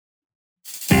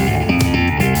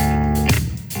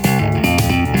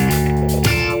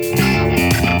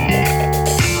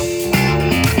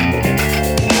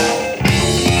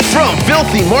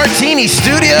Filthy Martini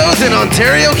Studios in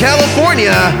Ontario,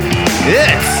 California,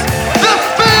 it's the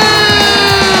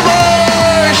Foo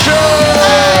Bar Show!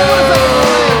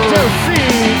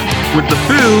 With the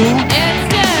Foo. And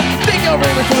Steph. Thank you all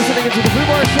very much for listening to the Foo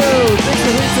Bar Show. Thanks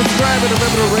for hitting subscribe and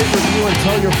remember to rate, review, and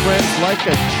tell your friends like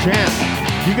a champ.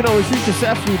 You can always reach us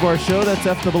at Foo Bar Show. That's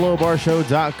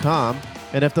fthebelowabarshow.com.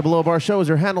 And F the Below Bar Show is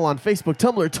our handle on Facebook,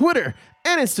 Tumblr, Twitter,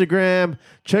 and Instagram.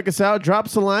 Check us out, drop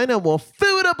us a line, and we'll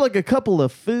foo it up like a couple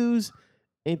of foos.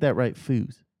 Ain't that right,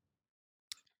 foos?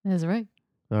 That's right.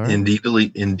 All right.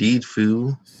 Indeed,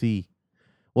 Foo. See.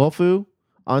 Well, Foo,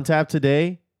 on tap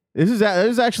today. This is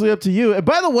actually up to you. And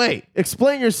by the way,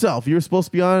 explain yourself. You were supposed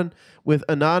to be on with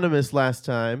Anonymous last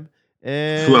time.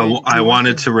 And Well, I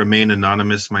wanted to remain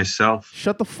anonymous myself.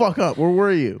 Shut the fuck up. Where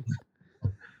were you?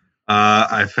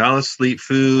 I fell asleep,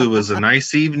 Foo. It was a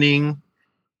nice evening.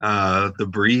 The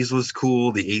breeze was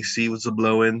cool. The AC was a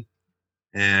blowing.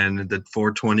 And the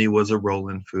 420 was a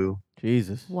rolling, Foo.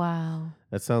 Jesus. Wow.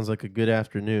 That sounds like a good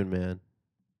afternoon, man.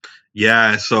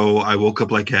 Yeah, so I woke up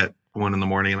like at 1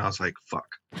 a.m. and I was like, fuck.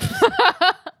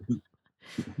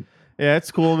 Yeah,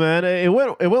 it's cool, man. It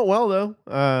went well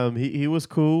though. He was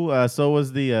cool. So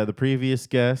was the previous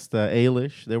guest,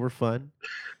 Ailish. They were fun.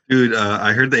 Dude,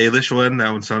 I heard the Ailish one.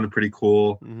 That one sounded pretty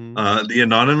cool. Mm-hmm. The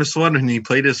Anonymous one, when he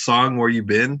played his song, Where You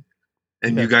Been?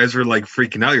 And you guys were like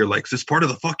freaking out. You're like, is this part of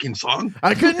the fucking song?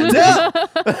 I couldn't tell.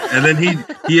 And then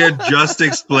he had just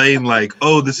explained like,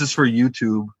 oh, this is for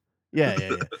YouTube. Yeah.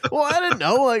 Well, I didn't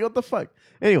know. Like, what the fuck?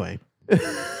 Anyway. Well,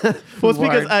 it's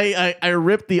because I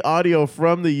ripped the audio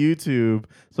from the YouTube,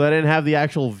 so I didn't have the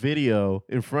actual video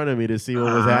in front of me to see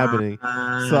what was happening.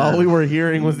 So all we were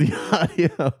hearing was the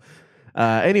audio.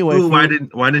 Anyway, Foo, why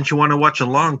didn't you want to watch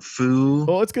along, Foo?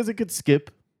 Well, it's because it could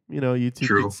skip. You know, YouTube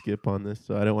True. could skip on this,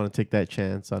 so I don't want to take that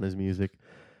chance on his music.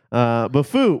 But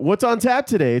Foo, what's on tap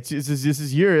today? This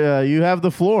is your you have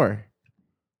the floor.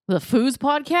 The Foos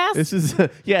podcast? This is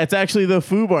it's actually the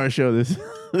Foo Bar Show.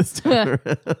 This time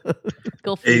around.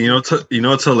 Go Foo. Hey, you know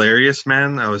what's hilarious,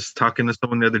 man? I was talking to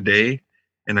someone the other day,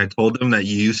 and I told them that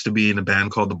you used to be in a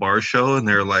band called The Bar Show, and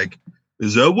they're like,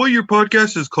 "Is that what your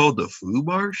podcast is called, The Foo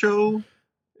Bar Show?"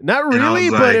 Not really,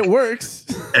 but it works.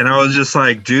 And I was just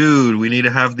like, dude, we need to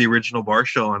have the original Bar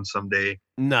Show on someday.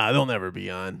 Nah, they'll never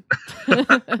be on.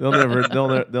 they'll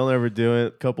never do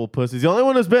it. Couple pussies. The only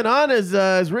one who's been on is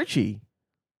Richie.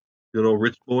 Good old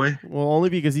rich boy. Well, only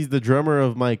because he's the drummer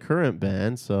of my current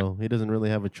band, so he doesn't really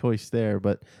have a choice there.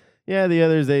 But yeah, the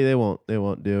others they won't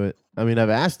do it. I mean, I've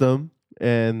asked them,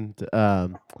 and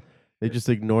they just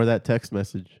ignore that text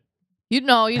message. You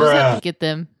just have to get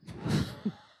them.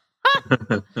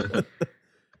 So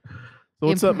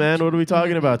what's up, man? What are we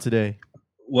talking about today?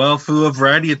 Well, Foo, a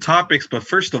variety of topics, but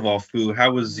first of all, Foo,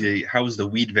 how's the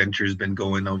weed ventures been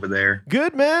going over there?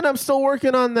 Good, man. I'm still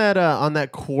working on that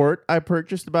quart I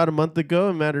purchased about a month ago.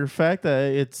 As a matter of fact,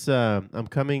 it's I'm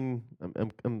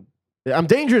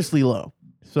dangerously low,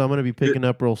 so I'm gonna be picking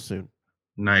up real soon.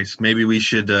 Nice. Maybe we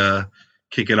should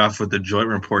kick it off with the joint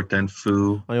report then,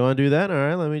 Foo. Oh, you want to do that? All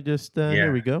right. Let me just.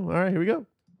 Here we go. All right, here we go.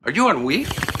 Are you on weed?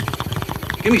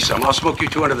 Give me some. I'll smoke you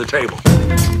two under the table.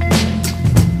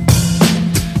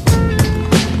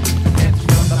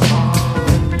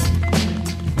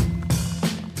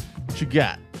 What you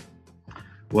got?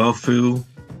 Well, Foo,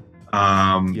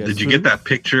 Yes, did you Foo? get that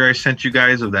picture I sent you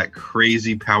guys of that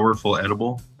crazy powerful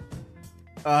edible?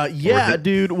 Yeah,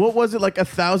 dude. What was it? Like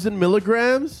 1,000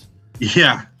 milligrams?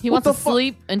 Yeah. He What wants to the fuck?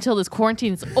 sleep until this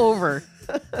quarantine is over.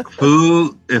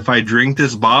 Foo, if I drink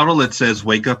this bottle, it says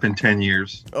wake up in 10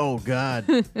 years. Oh God.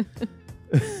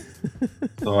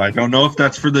 So I don't know if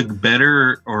that's for the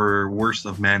better or worse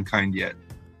of mankind yet.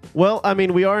 Well, I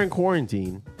mean, we are in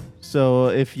quarantine, so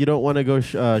if you don't want to go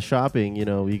shopping, you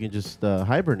can just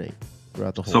hibernate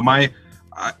throughout the whole. So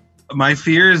my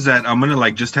fear is that I'm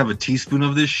gonna just have a teaspoon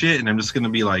of this shit, and I'm just gonna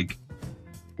be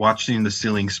watching the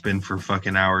ceiling spin for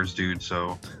fucking hours, dude.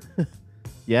 So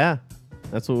Yeah,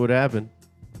 that's what would happen.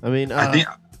 I mean, I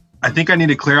think I need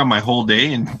to clear out my whole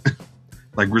day and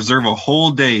reserve a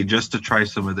whole day just to try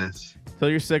some of this. tell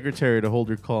your secretary to hold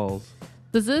your calls.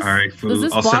 Does this? All right, Does Foo.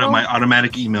 this I'll set up bottle? my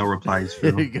automatic email replies,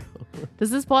 There you Foo. go.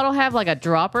 Does this bottle have like a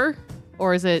dropper,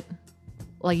 or is it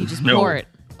like you just No. pour it?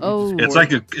 Oh, It's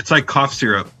like cough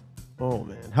syrup. Oh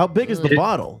man, how big is the It-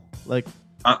 bottle? Like,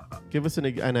 Uh, give us an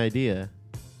idea.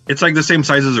 It's like the same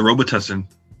size as a Robitussin.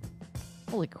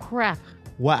 holy crap!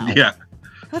 Wow. Yeah.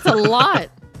 That's a lot.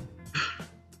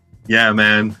 Yeah,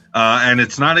 man. And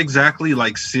it's not exactly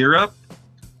like syrup.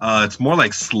 It's more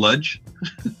like sludge.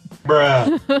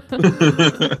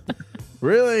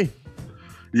 Really?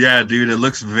 Yeah, dude. It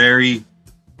looks very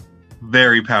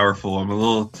very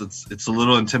powerful. It's a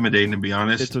little intimidating, to be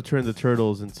honest. It's to turn the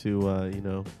turtles into,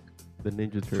 the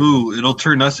Ninja Turtles. Ooh, it'll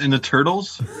turn us into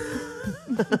turtles?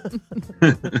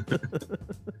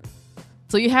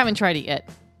 So you haven't tried it yet.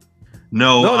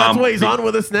 No. No, that's why he's on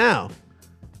with us now.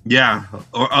 Yeah.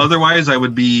 Or otherwise, I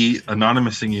would be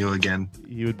anonymousing you again.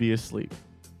 You would be asleep.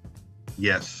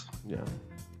 Yes. Yeah.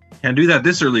 Can't do that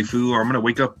this early, foo, or I'm going to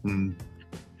wake up and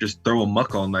just throw a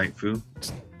muck all night, foo.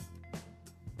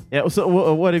 Yeah. So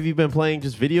what have you been playing?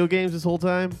 Just video games this whole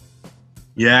time?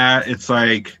 Yeah, it's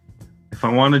like if I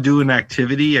want to do an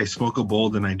activity, I smoke a bowl,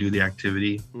 then I do the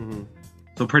activity. Mm-hmm.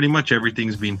 So pretty much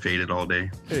everything's being faded all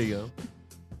day. There you go.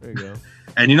 There you go.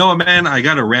 And you know what, man? I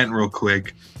got to rant real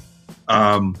quick.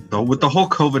 With the whole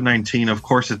COVID-19, of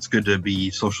course, it's good to be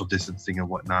social distancing and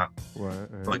whatnot.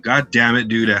 Right. But god damn it,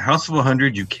 dude, at House of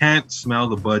 100, you can't smell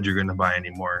the bud you're going to buy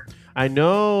anymore. I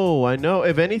know.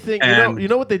 If anything, you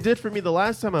know what they did for me the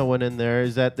last time I went in there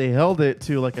is that they held it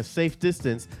to like a safe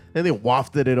distance and they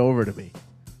wafted it over to me.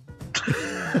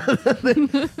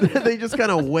 they just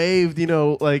kind of waved,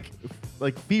 like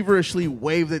feverishly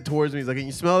waved it towards me. He's like, "Can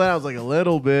you smell that?" I was like, "A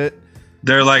little bit."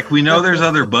 They're like, "We know there's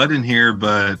other bud in here,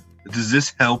 but is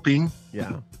this helping?"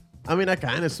 Yeah. I mean, I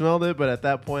kind of smelled it, but at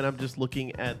that point, I'm just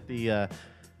looking at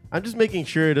I'm just making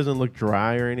sure it doesn't look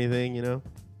dry or anything,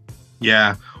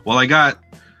 Yeah.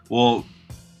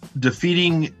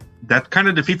 Defeating that kind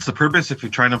of defeats the purpose if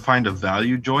you're trying to find a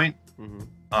value joint,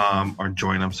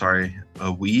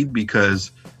 a weed,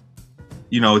 because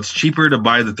it's cheaper to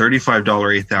buy the $35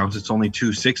 1/8 ounce. It's only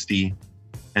 $2.60,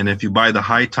 and if you buy the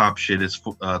high top shit, it's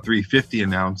 $3.50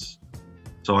 an ounce.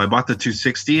 So I bought the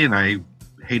 $2.60, and I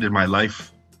hated my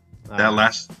life. That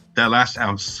last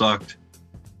ounce sucked.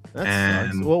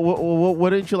 That sucks. What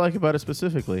didn't you like about it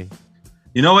specifically?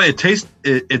 You know what?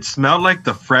 It smelled like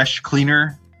the fresh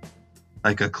cleaner,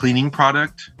 like a cleaning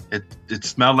product. It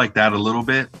smelled like that a little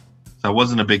bit. So I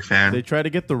wasn't a big fan. They tried to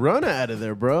get the run out of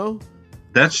there, bro.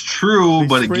 That's true, They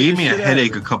but it sprayed gave the me a shit out of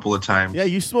headache it. a couple of times. Yeah,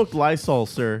 you smoked Lysol,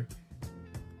 sir.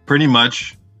 Pretty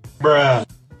much. Bruh.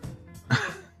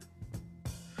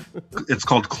 It's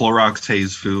called Clorox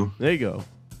Haze Foo. There you go.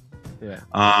 Yeah.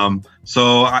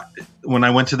 So when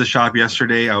I went to the shop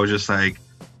yesterday, I was just like,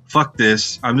 fuck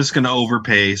this. I'm just going to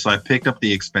overpay. So I picked up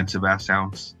the expensive ass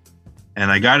ounce.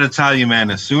 And I got to tell you,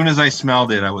 man, as soon as I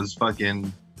smelled it, I was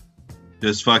fucking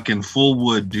full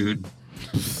wood, dude.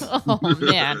 Oh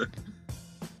man.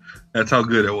 That's how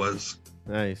good it was.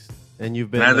 Nice. And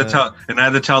you've been. And I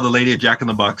had to tell the lady at Jack in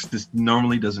the Box, this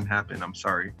normally doesn't happen. I'm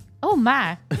sorry. Oh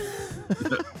my.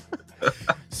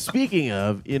 Speaking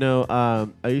of,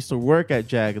 I used to work at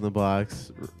Jack in the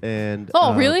Box, and.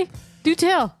 Oh really? Do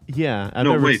tell. Yeah.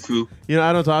 Wait, Foo.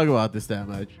 I don't talk about this that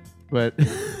much, but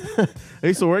I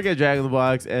used to work at Jack in the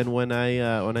Box, and when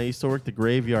I used to work the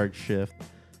graveyard shift,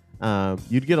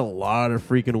 you'd get a lot of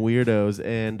freaking weirdos,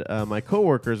 and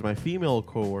my female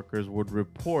coworkers would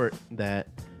report that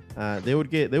they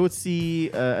would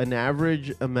see an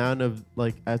average amount of,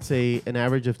 like, I'd say an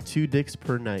average of 2 dicks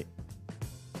per night.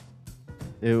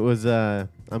 It was and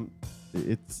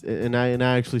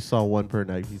I actually saw one per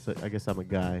night. He's like, I guess I'm a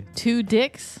guy. 2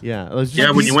 dicks? Yeah.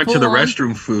 When you went to the full on?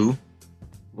 restroom, Foo.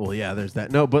 Well, yeah, there's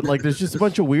that. No, but like, there's just a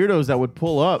bunch of weirdos that would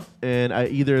pull up, and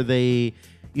either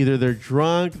they're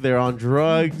drunk, they're on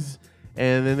drugs,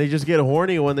 and then they just get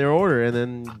horny when they order, and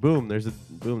then boom, there's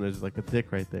like a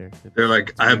dick right there. They're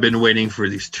like, I've been waiting for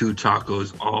these 2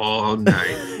 tacos all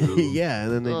night. Foo. Yeah,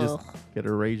 and then they Ugh. just get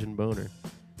a raging boner.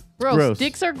 Gross.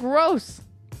 Dicks are gross.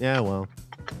 Yeah, well,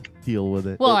 deal with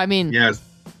it. Well, I mean, Yes,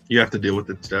 you have to deal with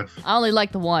it, Steph. I only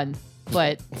like the one,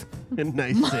 but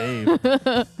Nice save.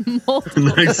 multiple.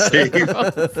 Nice save.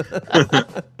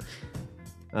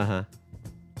 Uh-huh.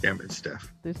 Damn it,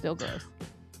 Steph. They're still gross.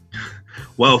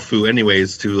 Well, Foo,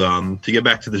 anyways, to get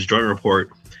back to this joint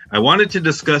report, I wanted to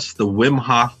discuss the Wim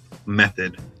Hof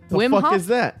method. The Wim fuck Hof? is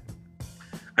that?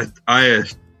 I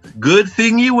good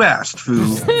thing you asked,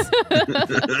 Foo.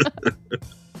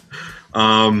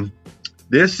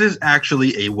 This is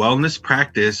actually a wellness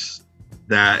practice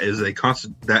that is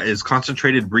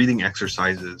concentrated breathing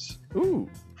exercises, Ooh.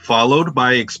 followed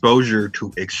by exposure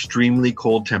to extremely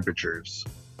cold temperatures.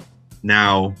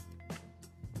 Now,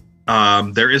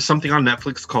 there is something on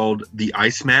Netflix called The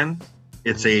Iceman.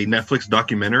 It's a Netflix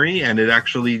documentary, and it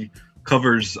actually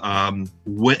covers.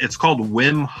 It's called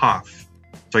Wim Hof,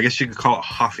 so I guess you could call it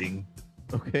hoffing.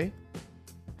 Okay.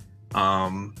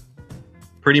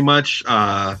 Pretty much,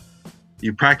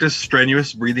 you practice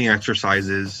strenuous breathing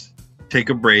exercises, take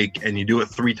a break, and you do it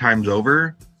 3 times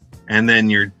over, and then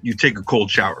you take a cold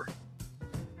shower.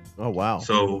 Oh, wow.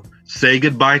 So say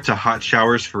goodbye to hot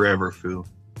showers forever, Foo.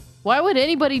 Why would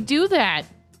anybody do that?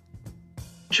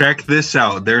 Check this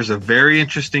out. There's a very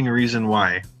interesting reason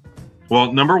why.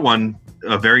 Well, number one,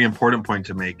 a very important point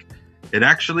to make. It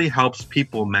actually helps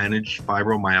people manage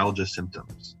fibromyalgia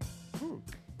symptoms.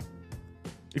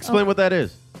 Explain what that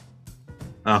is.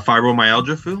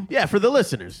 Fibromyalgia, Fu? Yeah, for the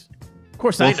listeners. Of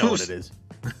course, Well, I know what Fu's- it is.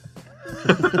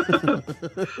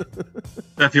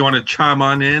 If you want to chime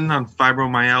on in on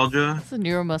fibromyalgia, It's a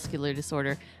neuromuscular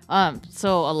disorder.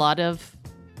 So a lot of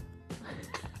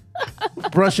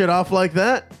Brush it off like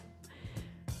that.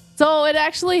 so it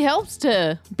actually helps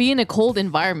to be in a cold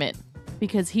environment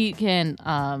because heat can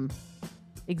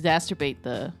exacerbate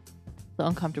the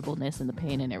uncomfortableness and the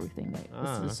pain and everything that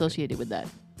is okay. associated with that.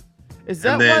 Is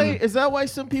that And then- why? Is that why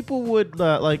some people would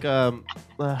like in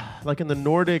the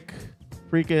Nordic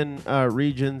freaking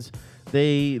regions,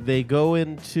 they go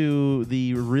into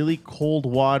the really cold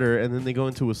water and then they go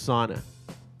into a sauna.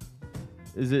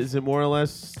 Is it more or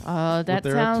less? That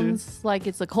they're up to? sounds like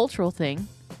it's a cultural thing.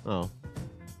 Oh,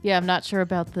 Yeah, I'm not sure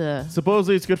about the.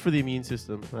 supposedly it's good for the immune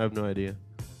system. I have no idea.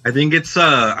 I think it's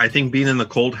I think being in the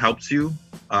cold helps you,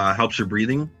 helps your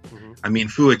breathing. Mhm. I mean,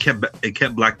 Fu, it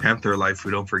kept Black Panther alive.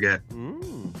 We don't forget.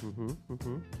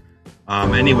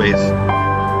 Anyways,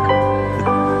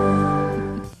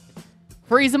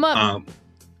 Freeze them up.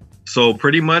 so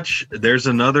pretty much there's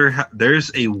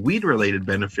a weed related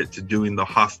benefit to doing the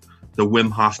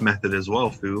Wim Hof method as well,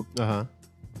 Fu.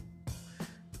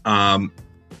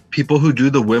 People who do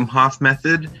the Wim Hof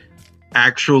method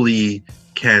actually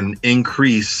can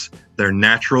increase their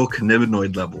natural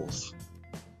cannabinoid levels.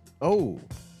 Oh,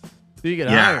 so you get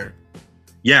Yeah. higher.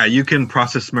 Yeah, you can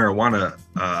process marijuana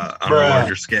on a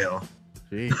larger scale.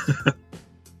 Jeez.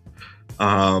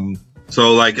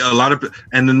 So like a lot of,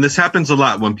 and then this happens a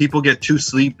lot when people get too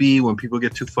sleepy, when people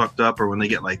get too fucked up, or when they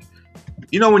get like,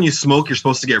 when you smoke, you're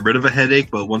supposed to get rid of a headache,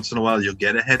 but once in a while you'll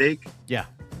get a headache. Yeah.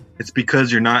 It's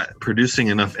because you're not producing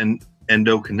enough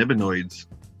endocannabinoids.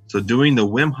 So doing the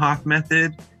Wim Hof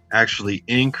method actually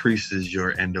increases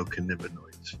your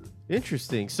endocannabinoids.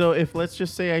 Interesting. So if let's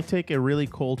just say I take a really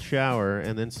cold shower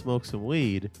and then smoke some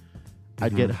weed,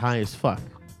 I'd get high as fuck.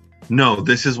 No,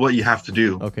 this is what you have to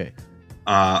do. Okay.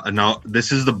 Now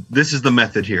this is the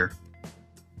method here.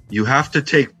 You have to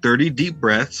take 30 deep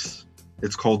breaths.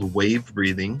 It's called wave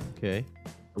breathing. Okay.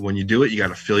 When you do it, you got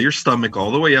to fill your stomach all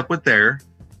the way up with air,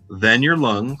 then your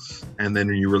lungs, and then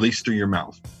you release through your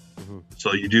mouth. Mhm.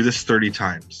 So you do this 30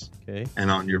 times. Okay.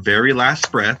 And on your very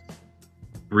last breath,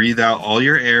 breathe out all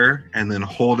your air and then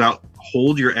hold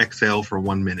your exhale for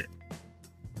 1 minute.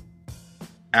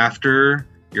 After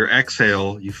your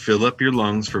exhale, you fill up your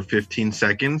lungs for 15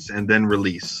 seconds and then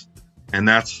release. And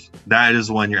that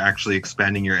is when you're actually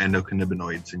expanding your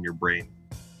endocannabinoids in your brain.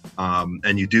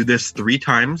 And you do this 3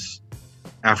 times.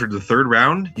 After the third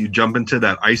round, you jump into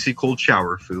that icy cold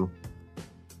shower, Fu.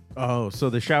 Oh, so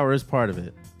the shower is part of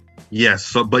it.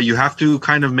 Yes, but you have to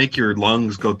kind of make your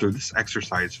lungs go through this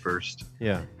exercise first,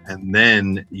 Yeah. and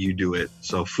then you do it.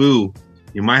 So, Fu,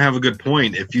 you might have a good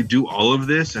point. If you do all of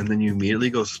this and then you immediately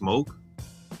go smoke,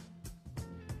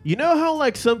 You know how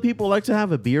like some people like to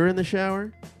have a beer in the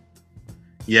shower?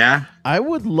 yeah, I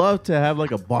would love to have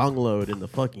like a bong load in the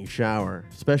fucking shower,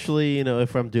 especially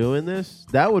if I'm doing this.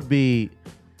 That'd be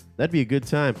a good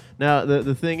time. Now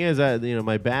the thing is,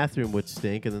 my bathroom would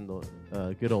stink, and then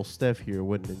the good old Steph here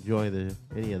wouldn't enjoy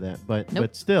any of that. But Nope.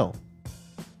 but still,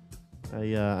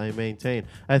 I maintain.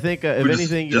 I think if we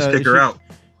anything, just kick her out.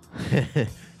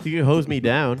 You can hose me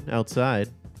down outside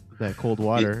that cold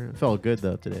water. It felt good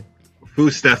though today. Fu,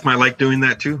 Steph might like doing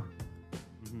that too.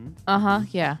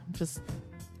 Yeah. Just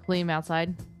clean 'em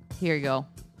outside. Here you go.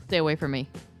 Stay away from me.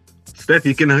 Steph,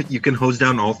 you can hose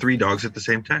down all 3 dogs at the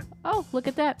same time. Oh, look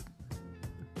at that.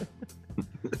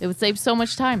 It would save so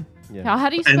much time. Yeah. How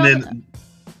do you And spell that? then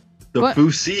the What?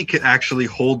 Fu C can actually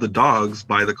hold the dogs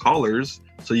by the collars,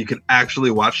 so you can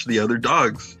actually watch the other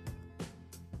dogs.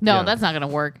 No, Yeah. that's not going to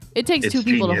work. It takes It's 2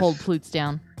 people to genius. hold flutes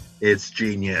down. It's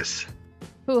genius.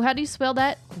 Ooh, how do you spell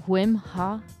that? Wim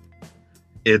Hof?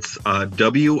 It's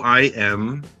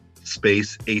WIM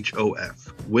space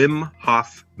HOF. Wim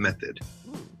Hof method.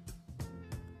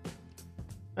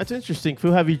 That's interesting.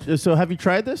 Fu, have you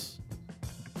tried this?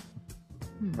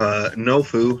 No,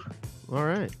 Fu. All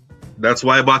right. That's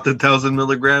why I bought the 1,000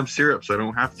 milligram syrup, so I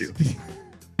don't have to.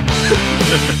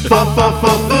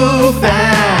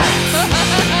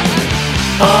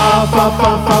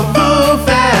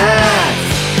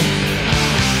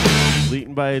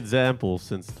 Leading by example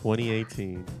since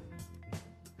 2018.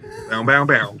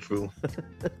 Bow, Fu.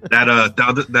 That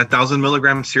 1,000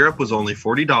 milligram syrup was only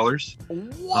 $40.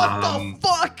 What the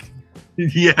fuck?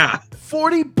 Yeah,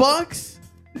 $40?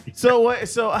 So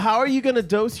how are you gonna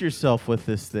dose yourself with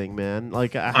this thing, man?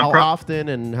 Like how often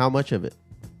and how much of it?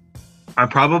 I'm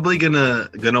probably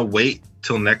gonna wait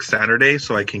till next Saturday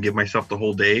so I can give myself the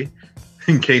whole day,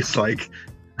 in case like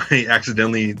I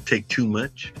accidentally take too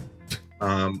much.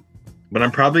 But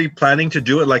I'm probably planning to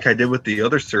do it like I did with the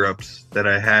other syrups that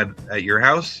I had at your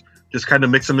house. Just kind of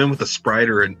mix them in with a Sprite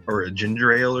or a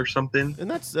ginger ale or something. And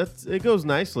that's it goes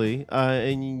nicely.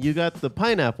 And you got the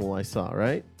pineapple I saw,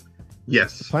 right?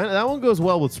 Yes. That one goes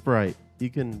well with Sprite. You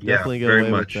can definitely get very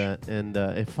away much. with that. And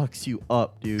it fucks you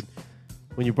up, dude.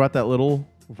 When you brought that little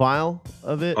vial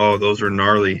of it. Oh, those are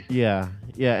gnarly. Yeah.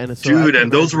 And so dude, and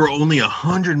those were only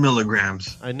 100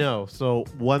 milligrams. I know. So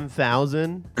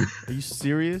 1,000? Are you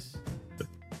serious?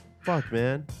 Fuck,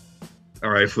 man. All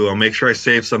right, Foo. I'll make sure I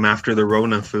save some after the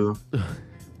Rona, Foo.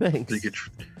 Thanks.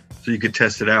 So you could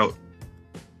test it out.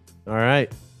 All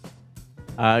right.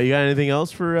 You got anything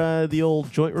else for the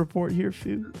old joint report here,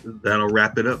 Foo? That'll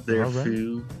wrap it up there, All right.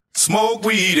 Foo. Smoke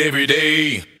weed every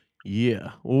day.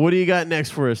 Yeah. Well, what do you got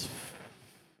next for us,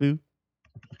 Foo?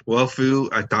 Well, Foo,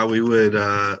 I thought we would,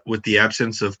 with the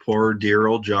absence of poor dear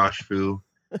old Josh, Foo,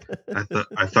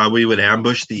 I thought we would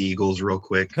ambush the Eagles real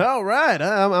quick. All right.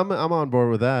 I'm on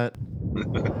board with that.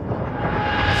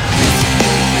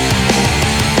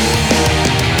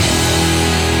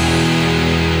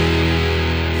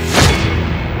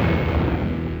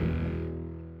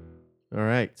 All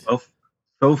right.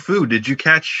 So, Foo, did you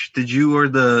or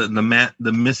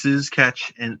the missus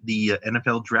catch the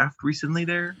NFL draft recently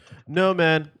there? No,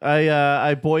 man.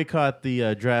 I boycott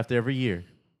the draft every year.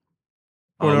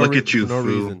 Oh, look at you, for no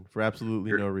Foo. reason. For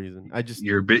absolutely no reason.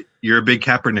 You're a big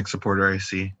Kaepernick supporter, I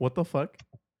see. What the fuck?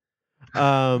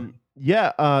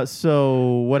 Yeah. So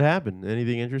what happened?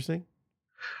 Anything interesting?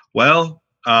 Well,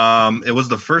 it was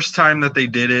the first time that they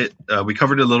did it. We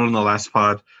covered it a little in the last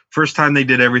pod. First time they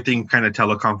did everything kind of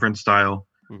teleconference style.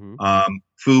 Mm-hmm.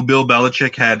 Foo, Bill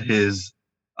Belichick had his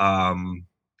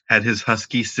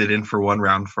husky sit in for one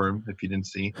round for him. If you didn't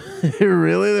see,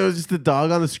 Really? There was just a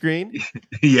dog on the screen?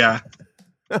 yeah.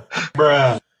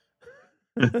 Bruh.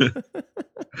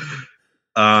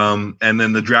 And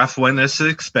then the draft went as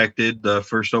expected. The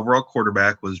first overall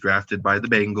quarterback was drafted by the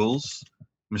Bengals,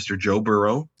 Mr. Joe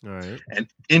Burrow. All right. And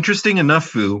interesting enough,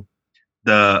 Foo,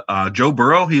 the Joe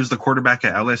Burrow, he was the quarterback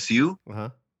at LSU. Uh-huh.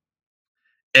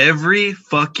 Every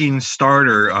fucking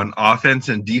starter on offense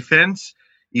and defense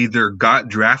either got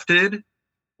drafted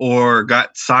or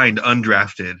got signed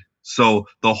undrafted. So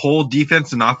the whole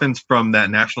defense and offense from that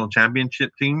national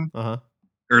championship team Uh-huh.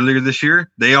 earlier this year,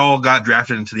 they all got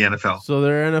drafted into the NFL. So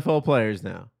they're NFL players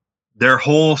now. Their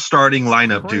whole starting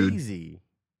lineup, dude. Crazy.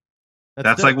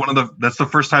 That's dope. like that's the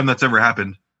first time that's ever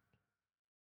happened.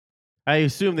 I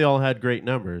assume they all had great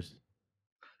numbers.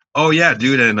 Oh yeah,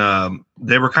 dude. And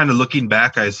they were kind of looking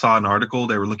back. I saw an article.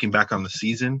 They were looking back on the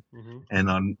season Mm-hmm.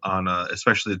 and on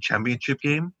especially the championship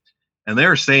game. And they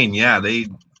were saying, yeah,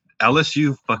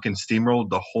 LSU fucking steamrolled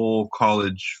the whole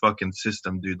college fucking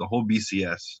system, dude. The whole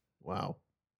BCS. Wow.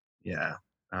 Yeah,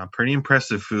 pretty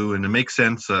impressive, Foo, and it makes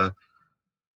sense.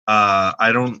 I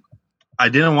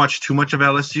didn't watch too much of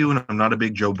LSU, and I'm not a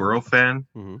big Joe Burrow fan.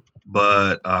 Mm-hmm.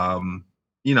 But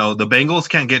the Bengals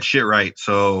can't get shit right,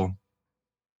 so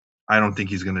I don't think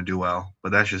he's gonna do well.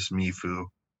 But that's just me, Foo.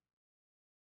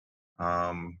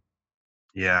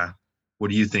 Yeah. What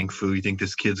do you think, Foo? You think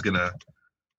this kid's gonna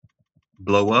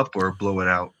blow up or blow it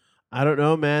out? I don't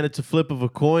know, man. It's a flip of a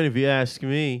coin, if you ask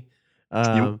me.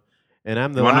 And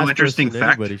I'm the you want to know last interesting person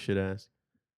fact? anybody should ask.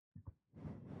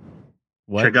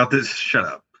 What? Check out this. Shut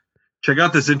up. Check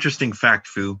out this interesting fact,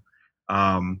 Foo.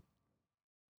 I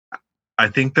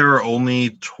think there are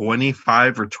only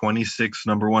 25 or 26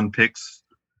 number one picks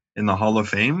in the Hall of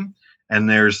Fame, and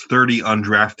there's 30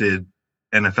 undrafted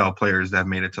NFL players that have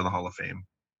made it to the Hall of Fame.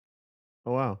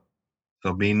 Oh, wow.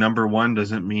 So being number one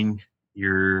doesn't mean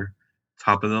you're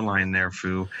top of the line there,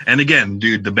 Foo. And again,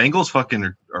 dude, the Bengals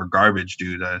fucking are garbage,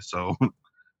 dude. So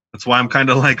that's why I'm kind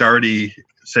of like already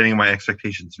setting my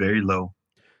expectations very low.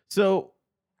 So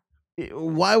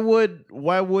why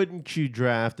wouldn't you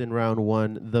draft in round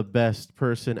one the best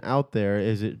person out there?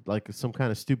 Is it like some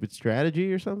kind of stupid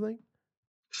strategy or something?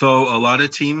 So a lot of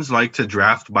teams like to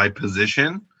draft by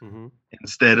position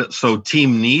instead. So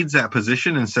team needs that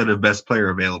position instead of best player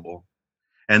available.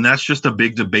 And that's just a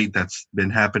big debate that's been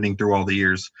happening through all the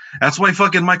years. That's why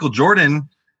fucking Michael Jordan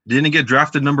didn't get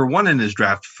drafted number one in his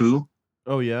draft, Foo.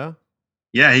 Oh, yeah?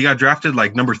 Yeah, he got drafted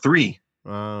like number 3.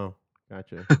 Oh,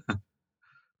 gotcha.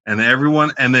 And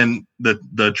then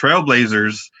the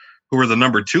Trailblazers, who were the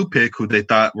number 2 pick, who they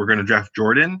thought were going to draft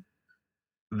Jordan,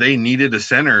 they needed a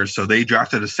center, so they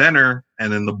drafted a center,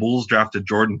 and then the Bulls drafted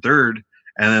Jordan 3rd,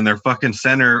 and then their fucking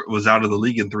center was out of the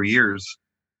league in 3 years.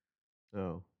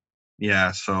 Oh.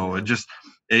 Yeah, so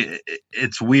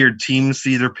it's weird. Teams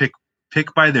either pick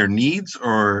by their needs,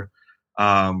 or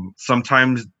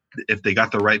sometimes if they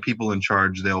got the right people in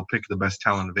charge, they'll pick the best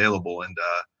talent available. And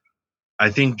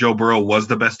I think Joe Burrow was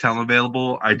the best talent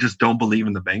available. I just don't believe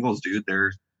in the Bengals, dude.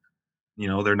 They're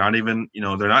not even,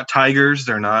 they're not tigers.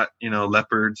 They're not,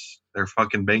 leopards. They're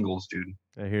fucking Bengals, dude.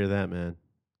 I hear that, man.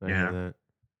 I hear that.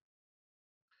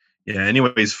 Yeah.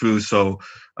 Anyways, Foo. So,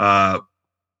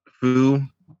 Foo,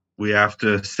 we have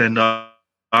to send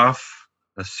off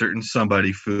a certain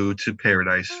somebody, Foo, to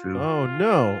paradise, Foo. Oh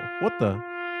no! What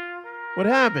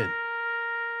happened?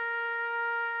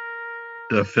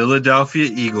 The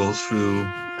Philadelphia Eagles, Foo.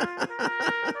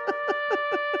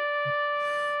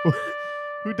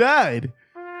 Who died?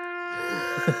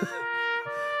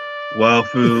 Well,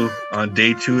 Foo, on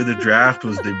day 2 of the draft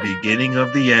was the beginning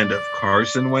of the end of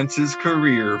Carson Wentz's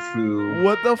career, Foo.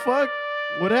 What the fuck?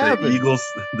 What happened?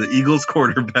 The Eagles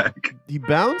quarterback. He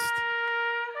bounced?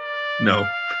 No.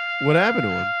 What happened to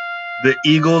him? The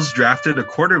Eagles drafted a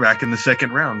quarterback in the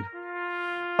 2nd round.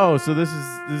 Oh, so this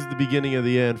is the beginning of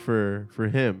the end for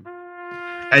him.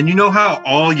 And you know how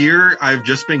all year I've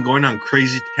just been going on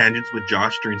crazy tangents with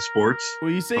Josh during sports?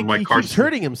 Well, you say I'm like he keeps Carson.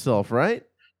 hurting himself, right?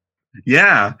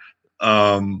 Yeah.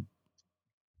 Fuck,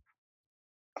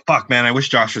 man, I wish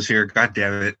Josh was here. God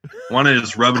damn it. Wanted to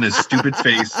just rub in his stupid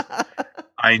face.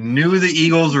 I knew the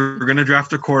Eagles were going to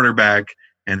draft a quarterback,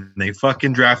 and they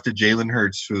fucking drafted Jalen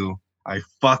Hurts, Foo. I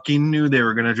fucking knew they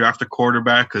were going to draft a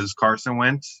quarterback because Carson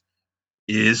Wentz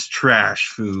is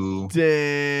trash, Foo.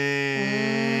 Dang.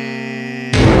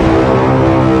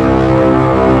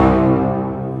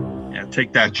 Yeah,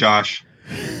 take that, Josh.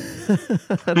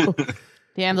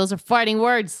 Damn, those are fighting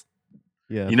words.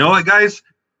 Yeah. You know what, guys?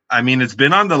 I mean, it's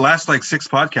been on the last 6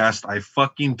 podcasts. I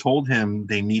fucking told him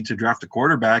they need to draft a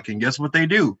quarterback, and guess what they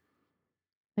do?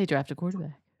 They draft a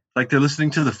quarterback. Like they're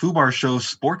listening to the Fubar Show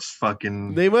sports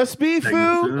fucking. They must be,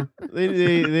 segment, Foo.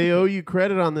 They owe you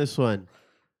credit on this one.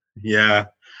 Yeah.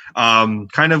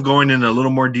 Kind of going in a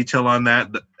little more detail on that.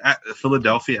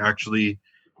 Philadelphia actually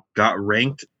got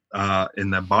ranked in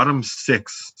the bottom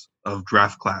 6 of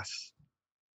draft class.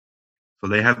 So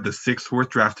they had the 6th worst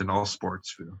draft in all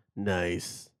sports, Foo.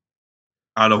 Nice.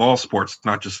 Out of all sports,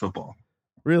 not just football.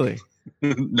 Really?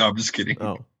 No, I'm just kidding.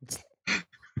 Oh.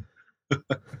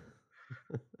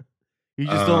 You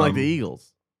just don't like the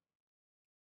Eagles.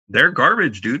 They're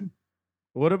garbage, dude.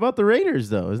 What about the Raiders,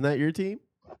 though? Isn't that your team?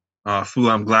 Foo,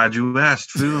 I'm glad you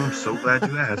asked. Foo, I'm so glad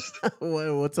you asked.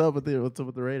 What's up with the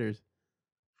Raiders?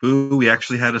 Foo, we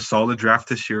actually had a solid draft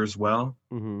this year as well.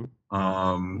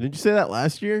 Mm-hmm. Did you say that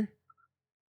last year?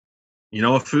 You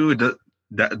know what, Foo? The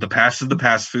past is the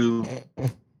past, Foo.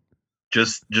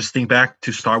 Just think back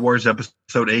to Star Wars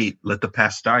Episode 8. Let the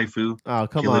past die, Foo. Oh,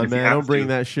 come on, man! Don't bring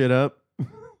that shit up.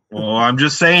 Well, I'm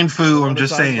just saying, Foo. I'm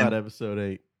just saying. About Episode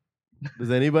 8.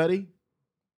 Does anybody?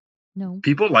 No.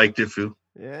 People liked it, Foo.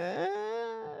 Yeah.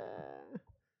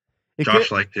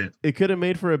 Josh liked it. It could have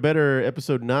made for a better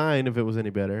Episode 9 if it was any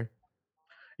better.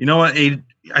 You know what? I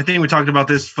think we talked about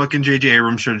this. Fucking J.J.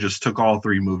 Abrams should have just took all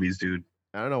 3 movies, dude.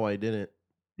 I don't know why he didn't.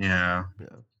 Yeah.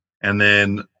 And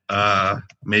then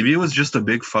maybe it was just a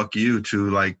big fuck you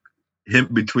to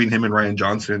between him and Rian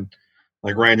Johnson.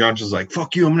 Like Rian Johnson's like,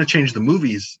 fuck you, I'm gonna change the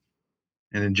movies.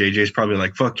 And then JJ's probably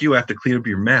like, fuck you, I have to clean up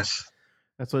your mess.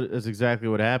 That's exactly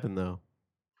what happened, though.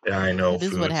 Yeah, I know.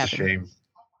 This is what happened. A shame.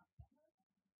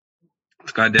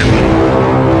 It's goddamn.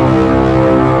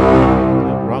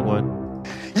 Wrong one.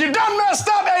 You done messed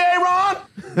up, Aaron!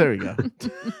 There we go.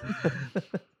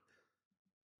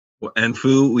 And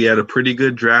Foo, we had a pretty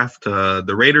good draft.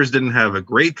 The Raiders didn't have a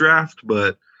great draft,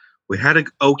 but we had an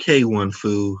okay one,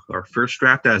 Foo. Our first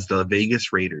draft as the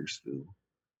Vegas Raiders, Foo.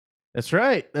 That's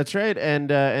right.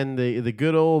 And the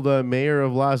good old mayor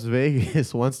of Las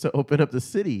Vegas wants to open up the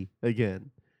city again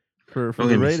for Don't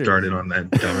the get me Raiders. started on that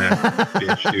dumbass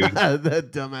bitch, dude.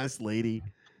 That dumbass lady.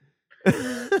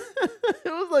 It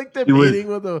was like debating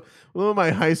with one of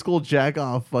my high school jack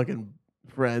off fucking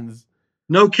friends.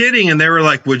 No kidding. And they were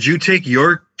like, would you take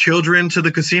your children to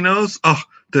the casinos? Oh,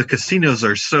 the casinos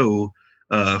are so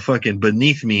fucking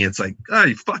beneath me. It's like,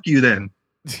 oh, fuck you then.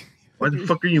 Why the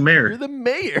fuck are you mayor? You're the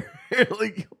mayor.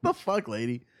 Like, what the fuck,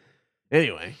 lady?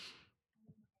 Anyway.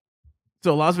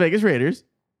 So Las Vegas Raiders.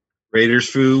 Raiders,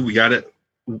 Foo. We got it.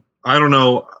 I don't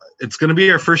know. It's going to be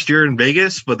our first year in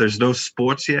Vegas, but there's no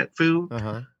sports yet, Foo.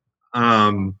 Uh-huh.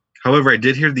 However, I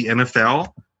did hear the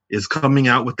NFL is coming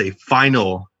out with a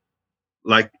final,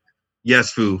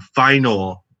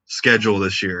 final schedule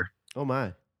this year. Oh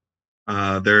my.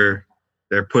 They're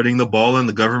putting the ball in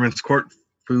the government's court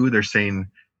food. They're saying,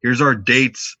 here's our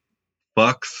dates,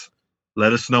 fucks.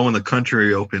 Let us know when the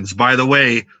country opens. By the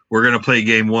way, we're going to play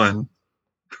game 1.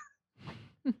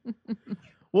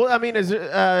 Well, I mean,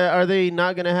 are they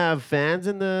not going to have fans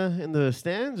in the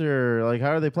stands, or like how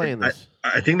are they playing this?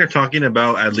 I think they're talking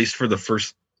about, at least for the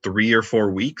first 3 or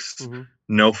 4 weeks, Mhm.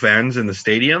 no fans in the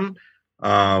stadium,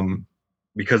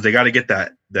 because they got to get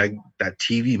that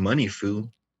TV money,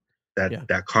 fool.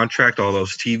 That contract, all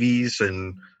those TVs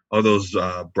and all those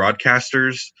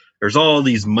broadcasters. There's all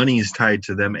these monies tied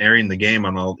to them airing the game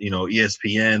on all,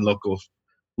 ESPN,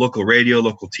 local radio,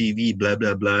 local TV, blah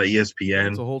blah blah, ESPN.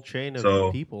 It's a whole chain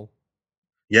of people.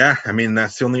 Yeah, I mean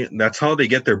that's how they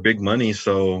get their big money.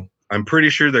 So I'm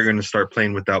pretty sure they're going to start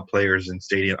playing without players in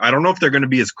stadium. I don't know if they're going to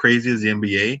be as crazy as the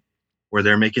NBA, where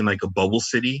they're making like a bubble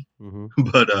city,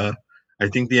 but I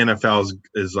think the NFL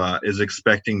is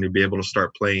expecting to be able to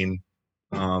start playing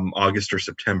August or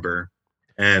September,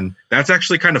 and that's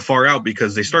actually kind of far out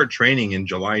because they start training in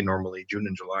July normally, June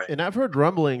and July. And I've heard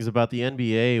rumblings about the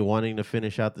NBA wanting to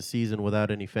finish out the season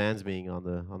without any fans being on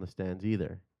the stands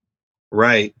either.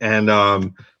 Right,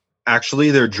 and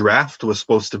actually their draft was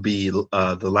supposed to be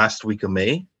the last week of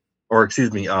May, or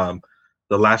excuse me, the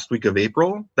last week of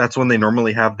April. That's when they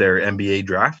normally have their NBA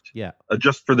draft. Yeah,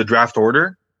 just for the draft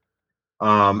order.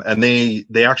 And they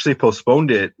actually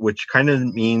postponed it, which kind of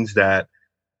means that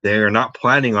they're not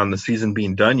planning on the season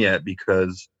being done yet,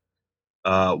 because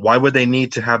why would they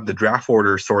need to have the draft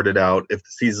order sorted out if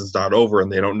the season's not over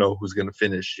and they don't know who's going to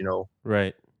finish,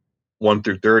 right, 1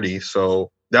 through 30.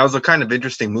 So that was a kind of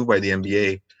interesting move by the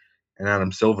NBA and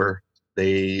Adam Silver.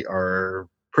 They are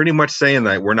pretty much saying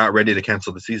that we're not ready to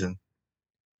cancel the season.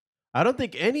 I don't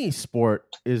think any sport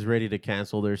is ready to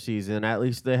cancel their season. At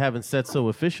least they haven't said so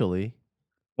officially.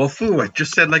 Well, I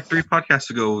just said like 3 podcasts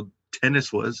ago,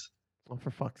 tennis was. Oh, for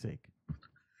fuck's sake.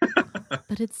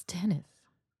 But it's tennis.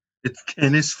 It's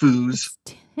tennis, foos. It's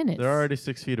tennis. They're already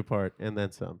 6 feet apart, and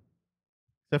then some.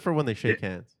 Except for when they shake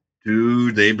hands.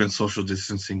 Dude, they've been social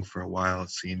distancing for a while, it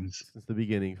seems. Since the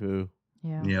beginning, foo.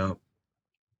 Yeah. Yep.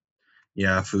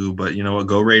 Yeah, foo. But you know what?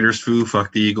 Go Raiders, foo.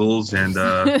 Fuck the Eagles. And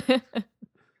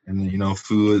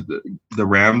foo, the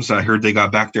Rams. I heard they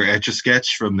got back their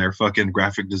Etch-a-Sketch from their fucking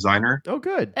graphic designer. Oh,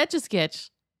 good. Etch-a-Sketch.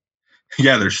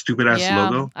 Yeah, their stupid ass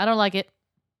logo. I don't like it.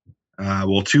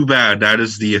 Well, too bad. That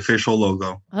is the official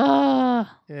logo.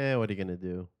 Yeah, what are you gonna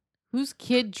do? Whose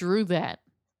kid drew that?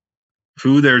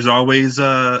 Foo, there's always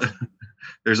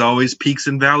peaks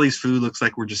and valleys. Foo, looks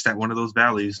like we're just at one of those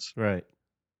valleys. Right.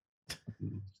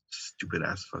 Stupid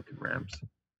ass fucking Rams.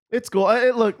 It's cool.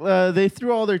 Look, they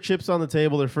threw all their chips on the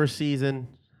table their first season,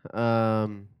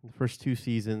 first 2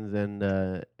 seasons, and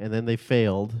then they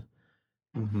failed.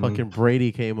 Mm-hmm. Fucking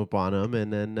Brady came up on them,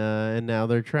 and now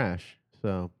they're trash.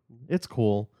 So it's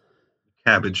cool.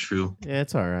 Cabbage, foo. Yeah,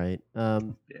 it's all right. Yeah.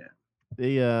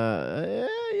 The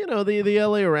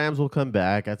LA Rams will come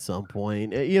back at some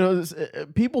point.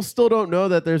 People still don't know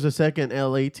that there's a second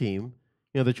LA team.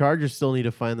 The Chargers still need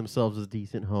to find themselves a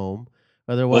decent home.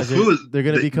 Otherwise, they're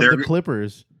going to become the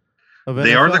Clippers of NFL.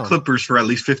 They are the Clippers for at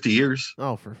least 50 years.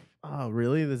 Oh,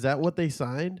 really? Is that what they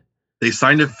signed? They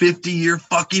signed a 50-year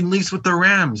fucking lease with the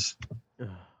Rams.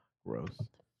 Gross.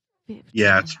 50.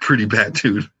 Yeah, it's pretty bad,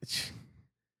 dude.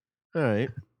 All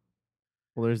right.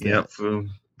 Well, there's that. Yep, foo.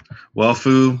 Well,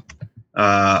 foo,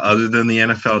 other than the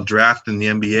NFL draft and the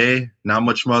NBA, not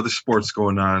much other sports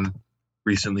going on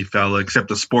recently, fella, except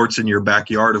the sports in your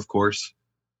backyard, of course.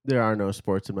 There are no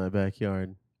sports in my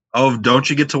backyard. Oh, don't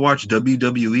you get to watch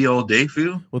WWE all day,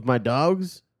 foo? With my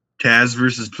dogs? Taz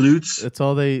versus Plutz. That's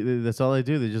all they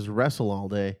do. They just wrestle all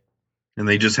day. And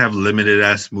they just have limited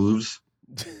ass moves.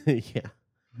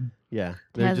 Yeah.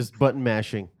 They're just button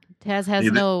mashing. Taz has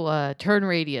no turn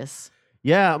radius.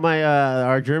 Yeah,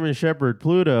 our German Shepherd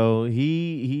Pluto,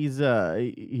 he's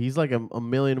like a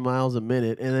million miles a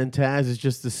minute, and then Taz is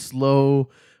just a slow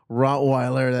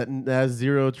Rottweiler that has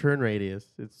 0 turn radius.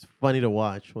 It's funny to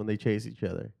watch when they chase each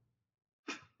other.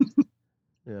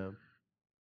 Yeah.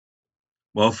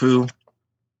 Well, foo,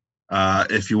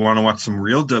 if you want to watch some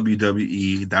real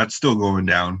WWE, that's still going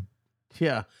down.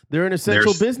 Yeah, they're an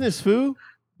essential business, foo.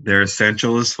 They're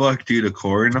essential as fuck, dude,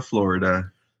 according to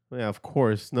Florida. Yeah, of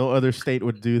course. No other state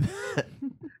would do that.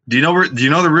 Do you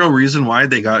know the real reason why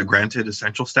they got granted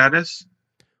essential status?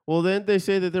 Well, then they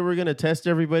say that they were going to test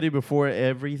everybody before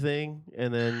everything,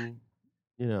 and then,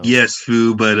 Yes,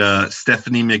 foo, but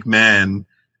Stephanie McMahon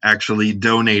actually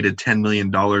donated $10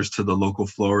 million to the local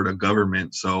Florida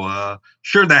government. So,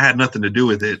 sure, that had nothing to do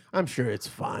with it. I'm sure it's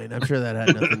fine. I'm sure that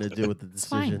had nothing to do with the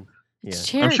decision.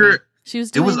 It's Yeah. charity. I'm sure she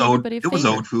was doing everybody a favor. It was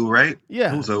owed, foo, right?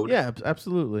 Yeah. It was owed. Yeah,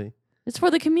 absolutely. It's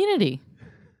for the community.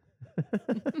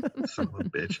 Son of a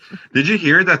bitch. Did you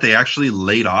hear that they actually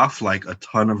laid off like a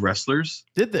ton of wrestlers?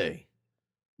 Did they?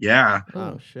 Yeah.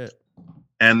 Oh shit.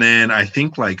 And then I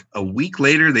think like a week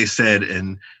later they said,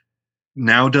 and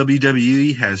now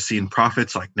WWE has seen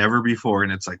profits like never before.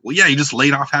 And it's like, well, yeah, you just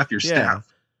laid off half your Yeah. staff.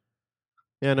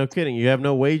 Yeah, no kidding. You have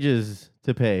no wages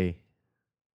to pay.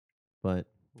 But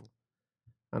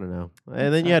I don't know.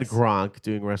 And then you had sucks. Gronk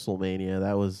doing WrestleMania.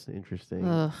 That was interesting.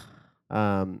 Ugh.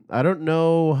 I don't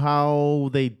know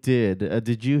how they did.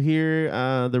 Did you hear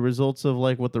the results of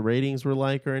like what the ratings were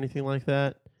like or anything like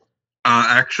that?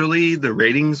 Actually, the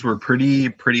ratings were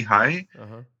pretty high.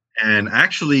 Uh-huh. And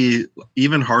actually,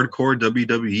 even hardcore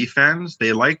WWE fans,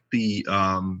 they liked the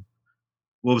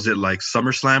what was it, like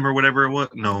SummerSlam or whatever it was?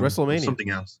 No, WrestleMania. something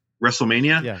else.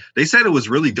 WrestleMania. Yeah. They said it was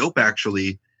really dope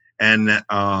actually, and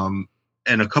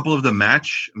a couple of the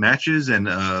matches and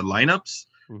lineups,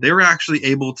 they were actually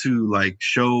able to like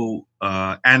show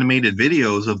animated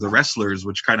videos of the wrestlers,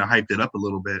 which kind of hyped it up a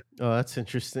little bit. Oh, that's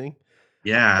interesting.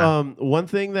 Yeah. One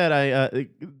thing that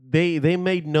they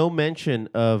made no mention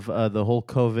of the whole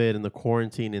COVID and the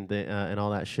quarantine and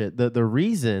all that shit. The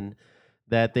reason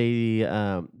that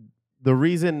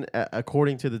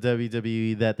according to the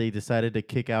WWE, that they decided to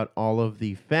kick out all of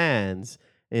the fans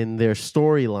in their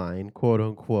storyline, quote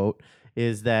unquote,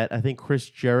 is that I think Chris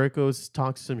Jericho's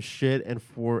talked some shit and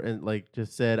like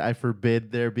just said, I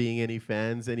forbid there being any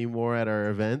fans anymore at our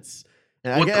events.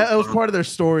 And it was part of their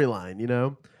storyline, you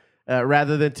know,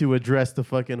 rather than to address the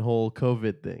fucking whole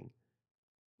COVID thing.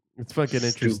 It's fucking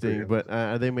interesting, but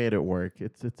they made it work.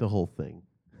 It's a whole thing.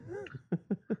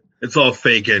 It's all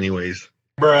fake anyways.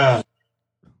 Bruh.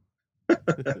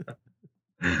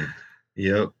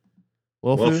 Yep.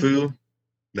 Well, Fu,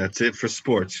 that's it for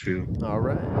sports, Fu. All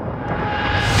right.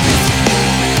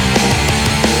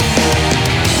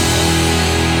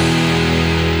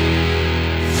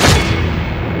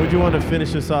 What do you want to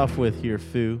finish us off with here,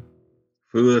 Fu?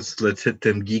 Fu, let's hit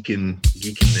them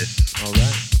geekiness. All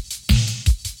right.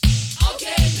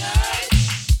 Okay, nerds,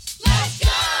 let's go!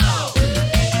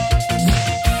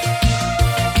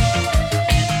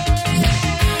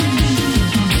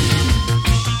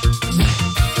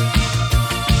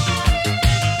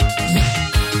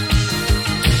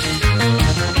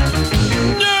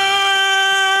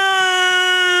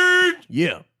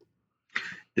 Yeah.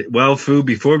 Well, Fu,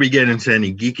 before we get into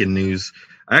any geeking news,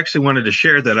 I actually wanted to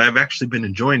share that I've actually been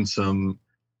enjoying some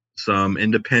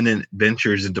independent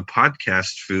ventures into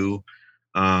podcast, Fu.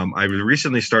 I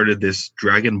recently started this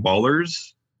Dragon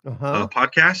Ballers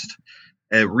podcast.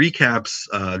 It recaps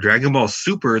Dragon Ball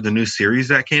Super, the new series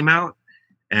that came out,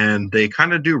 and they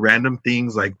kind of do random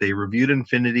things like they reviewed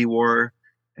Infinity War,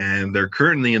 and they're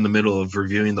currently in the middle of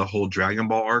reviewing the whole Dragon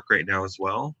Ball arc right now as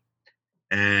well.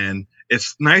 And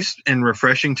it's nice and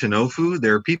refreshing to know, Fu,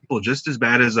 there are people just as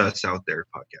bad as us out there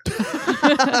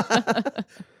podcasting.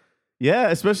 Yeah,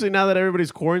 especially now that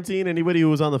everybody's quarantined. Anybody who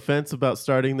was on the fence about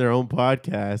starting their own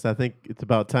podcast, I think it's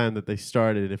about time that they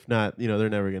started. If not, they're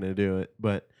never going to do it.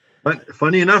 But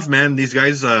funny enough, man, these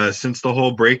guys, since the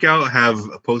whole breakout, have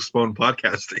postponed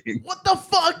podcasting. what the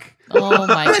fuck? Oh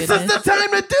my This goodness. is the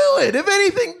time to do it. If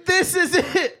anything, this is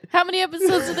it. How many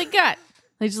episodes do they got?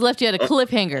 They just left you at a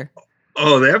cliffhanger.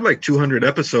 Oh, they have like 200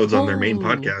 episodes on their main Oh.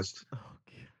 podcast.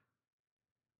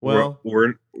 Well,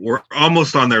 we're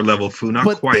almost on their level, Fu. Not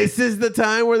but quite. this is the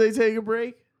time where they take a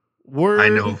break. Word. I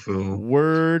know, Fu.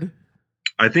 Word.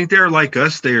 I think they're like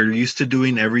us. They're used to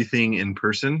doing everything in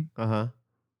person. Uh-huh.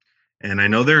 And I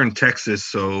know they're in Texas,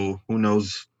 so who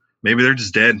knows? Maybe they're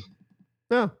just dead.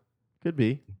 No, could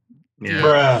be.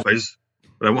 Yeah.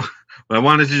 But I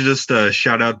wanted to just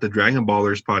shout out the Dragon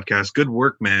Ballers podcast. Good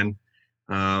work, man.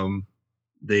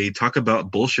 They talk about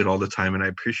bullshit all the time, and I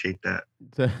appreciate that.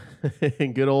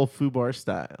 In good old Fubar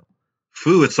style.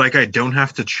 Fu, it's like I don't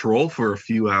have to troll for a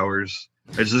few hours.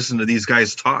 I just listen to these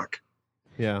guys talk.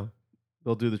 Yeah.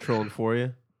 They'll do the trolling for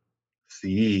you.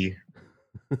 See.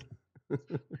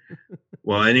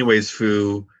 Well, anyways,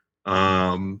 Fu,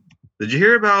 did you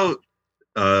hear about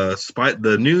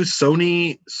the new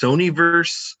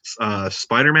Sonyverse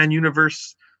Spider-Man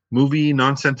universe movie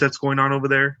nonsense that's going on over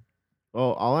there?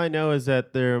 Oh, all I know is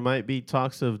that there might be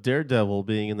talks of Daredevil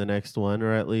being in the next one,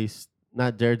 or at least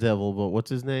not Daredevil, but what's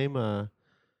his name?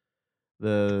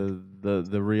 The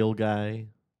real guy,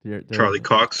 Charlie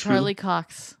Cox. Fu? Charlie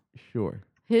Cox. Sure.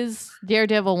 His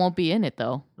Daredevil won't be in it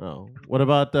though. Oh, what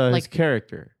about his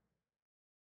character,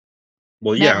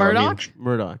 Well, Matt yeah, Murdock?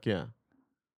 Murdoch? Yeah,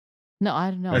 No,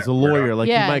 I don't know. as a lawyer, like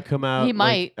Yeah, he might come out. he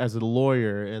might. as a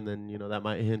lawyer, and then that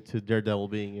might hint to Daredevil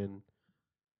being in.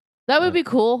 That would be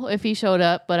cool if he showed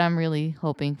up, but I'm really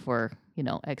hoping for,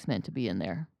 X-Men to be in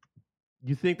there.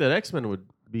 You think that X-Men would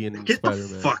be in Get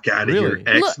Spider-Man? the fuck out of Really? here,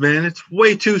 X-Men. It's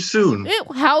way too soon.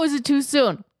 How is it too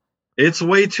soon? It's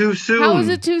way too soon. How is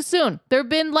it too soon? There have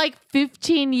been like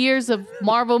 15 years of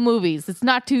Marvel movies. It's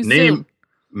not too soon.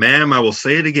 Ma'am, I will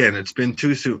say it again. It's been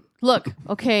too soon. Look,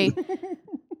 okay.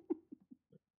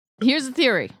 Here's the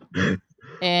theory.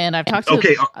 And I've talked to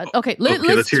Okay,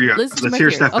 let's hear you. listen to Let's my hear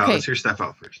theory. Steph out. Okay. Let's hear Steph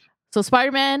out first. So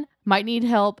Spider-Man might need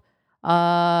help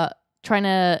trying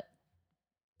to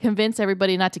convince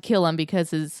everybody not to kill him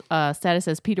because his status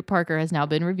as Peter Parker has now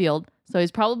been revealed. So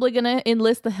he's probably going to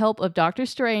enlist the help of Doctor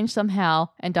Strange somehow.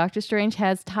 And Doctor Strange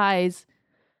has ties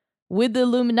with the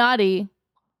Illuminati,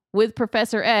 with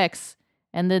Professor X.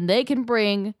 And then they can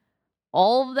bring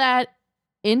all of that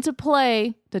into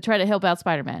play to try to help out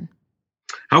Spider-Man.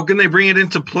 How can they bring it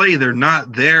into play? They're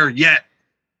not there yet.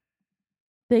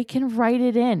 They can write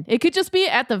it in. It could just be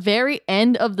at the very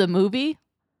end of the movie,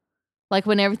 like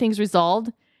when everything's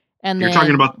resolved. And You're then,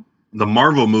 talking about the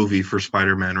Marvel movie for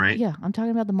Spider-Man, right? Yeah, I'm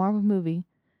talking about the Marvel movie,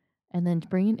 and then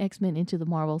bringing X-Men into the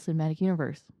Marvel Cinematic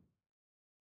Universe.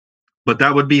 But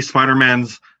that would be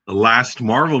Spider-Man's last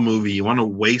Marvel movie. You want to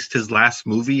waste his last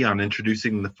movie on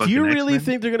introducing the fucking Do you really X-Men?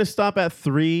 think they're going to stop at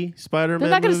 3 Spider-Man They're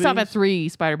not going to movies? stop at 3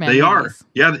 Spider-Man They movies. are.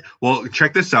 Yeah. Well,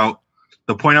 check this out.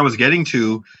 The point I was getting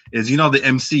to is, the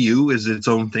MCU is its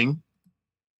own thing.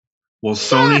 Well,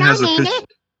 Sony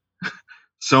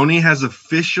has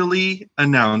officially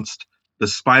announced the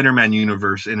Spider-Man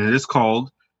universe, and it is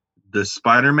called the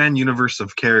Spider-Man Universe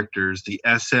of Characters, the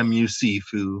SMUC.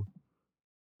 Foo.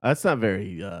 That's not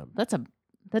very...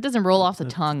 That doesn't roll off the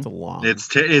tongue. It's a long...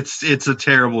 It's a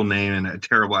terrible name and a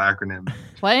terrible acronym.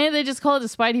 Why didn't they just call it the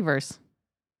Spideyverse?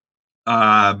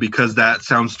 Because that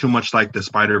sounds too much like the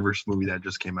Spider-Verse movie that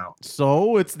just came out.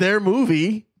 So, it's their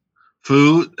movie.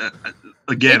 Foo,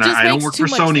 again, It just I don't makes work too for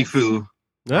much Sony, sense. Foo.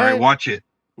 All right, watch it.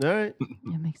 All right.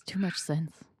 It makes too much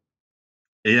sense.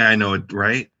 Yeah, I know it,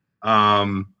 right?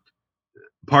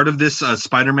 Part of this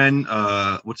Spider-Man,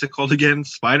 what's it called again?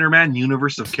 Spider-Man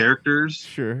Universe of Characters.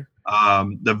 Sure.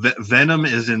 The Venom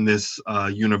is in this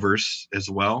universe as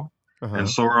well, Uh-huh. and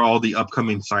so are all the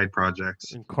upcoming side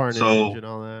projects. And Carnage So- and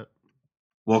all that.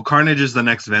 Well, Carnage is the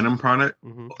next Venom product.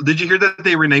 hmm Did you hear that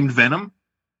they renamed Venom?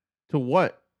 To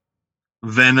what?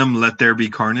 Venom, Let There Be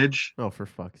Carnage. Oh, for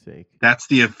fuck's sake. That's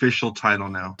the official title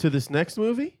now. To this next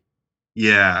movie?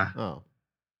 Yeah, Oh.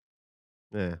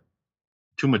 Yeah.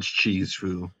 too much cheese,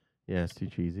 Foo. Yeah, it's too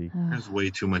cheesy. There's way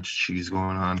too much cheese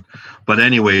going on. But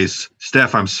anyways,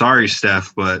 Steph, I'm sorry,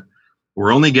 Steph, but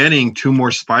we're only getting two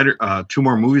more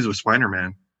movies with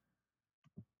Spider-Man.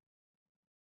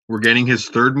 We're getting his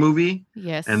third movie,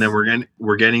 Yes. and then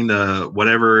we're getting the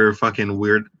whatever fucking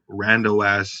weird rando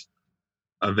ass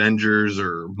Avengers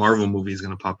or Marvel movie is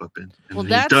gonna pop up in. And well,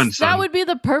 he's done, son. that would be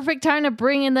the perfect time to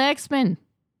bring in the X-Men.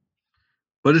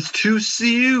 But it's too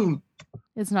soon.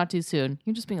 It's not too soon.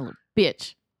 You're just being a little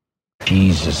bitch.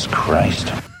 Jesus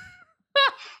Christ.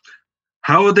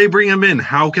 How would they bring him in?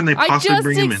 How can they I possibly just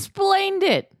bring him in? explained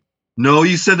it. No,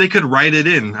 you said they could write it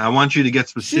in. I want you to get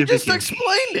She specific. just here.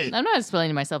 explained it. I'm not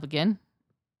explaining myself again.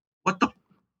 What the?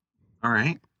 All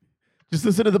right. Just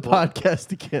listen to the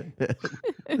podcast again.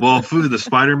 Well, Foo, the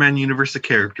Spider-Man universe of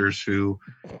characters who,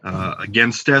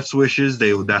 against Steph's wishes,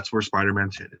 that's where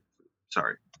Spider-Man's headed.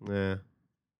 Sorry. Yeah.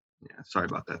 Yeah, sorry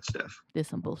about that, Steph. This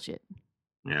some bullshit.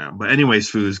 Yeah, but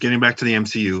anyways, Foos, getting back to the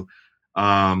MCU.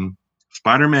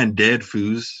 Spider-Man dead,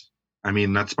 Foos. I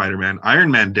mean, not Spider-Man.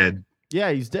 Iron Man dead.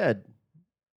 Yeah, he's dead.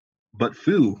 But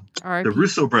Foo, R.I.P. the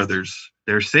Russo brothers,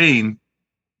 they're saying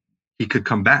he could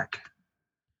come back.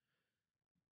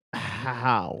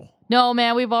 How? No,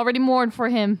 man, we've already mourned for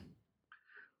him.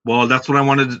 Well, that's what I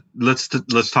wanted. Let's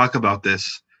talk about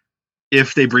this.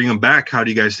 If they bring him back, how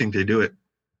do you guys think they do it?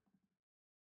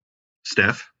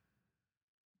 Steph?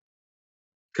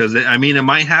 Because, I mean, it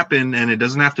might happen, and it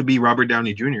doesn't have to be Robert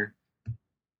Downey Jr.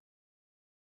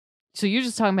 So you're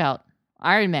just talking about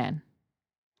Iron Man.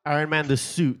 Iron Man the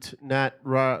suit, not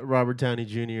Robert Downey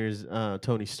Jr.'s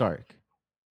Tony Stark.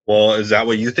 Well, is that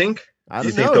what you think? I Do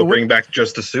you don't think know. they'll bring back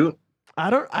just the suit? I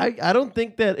don't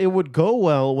think that it would go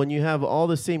well when you have all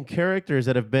the same characters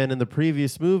that have been in the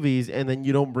previous movies, and then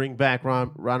you don't bring back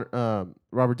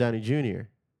Robert Downey Jr.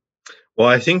 Well,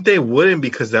 I think they wouldn't,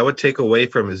 because that would take away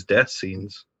from his death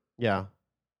scenes. Yeah,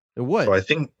 it would. So I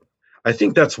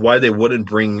think that's why they wouldn't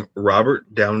bring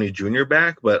Robert Downey Jr.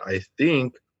 back. But I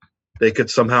think they could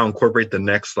somehow incorporate the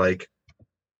next, like,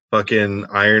 fucking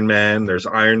Iron Man. There's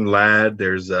Iron Lad.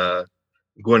 There's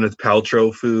Gwyneth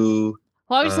Paltrow. Foo.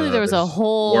 Well, obviously there was a there's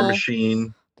whole War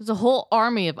Machine. There's a whole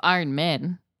army of Iron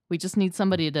Men. We just need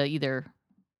somebody to either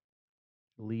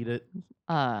Lead it.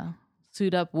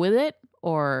 suit up with it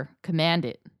or command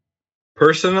it.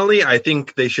 Personally, I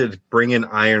think they should bring in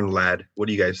Iron Lad. What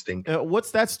do you guys think?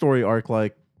 What's that story arc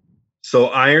like? So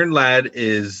Iron Lad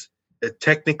is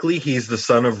technically he's the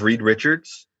son of Reed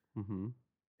Richards, Mm-hmm.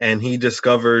 and he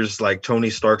discovers like Tony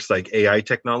Stark's like AI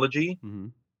technology, Mm-hmm.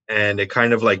 and it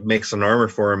kind of like makes an armor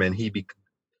for him, and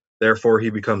therefore he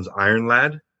becomes Iron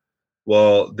Lad.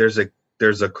 Well, there's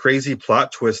a crazy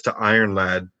plot twist to Iron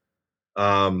Lad.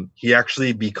 He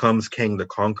actually becomes King the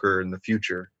Conqueror in the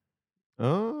future.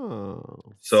 Oh.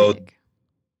 So Sick.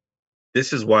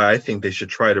 this is why I think they should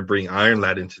try to bring Iron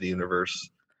Lad into the universe.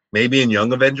 Maybe in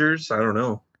Young Avengers. I don't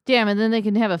know. Damn, and then they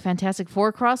can have a Fantastic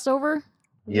Four crossover.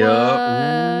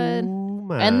 Yeah. What? Ooh,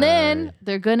 my. And then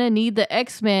they're gonna need the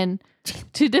X-Men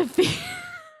to defeat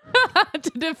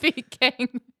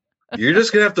Kang. You're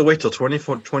just gonna have to wait till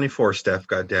 24, Steph.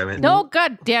 God damn it. No,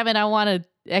 god damn it, I want an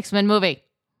X-Men movie.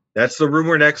 That's the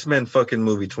rumored X-Men fucking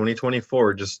movie,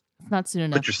 2024. Just It's not soon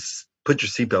enough. put your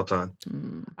seatbelt on.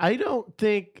 Mm. I don't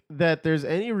think that there's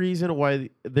any reason why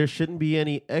there shouldn't be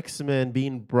any X-Men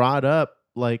being brought up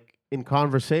like in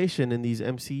conversation in these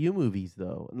MCU movies,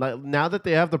 though. Like, now that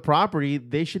they have the property,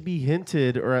 they should be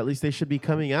hinted, or at least they should be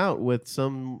coming out with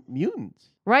some mutants.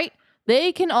 Right?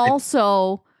 They can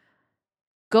also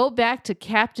go back to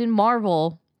Captain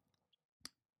Marvel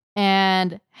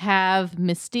and have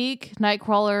Mystique,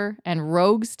 Nightcrawler, and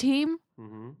Rogue's team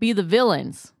be the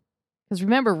villains. Because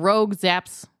remember, Rogue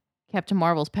zaps Captain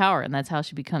Marvel's power, and that's how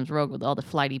she becomes Rogue with all the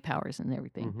flighty powers and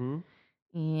everything.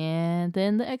 And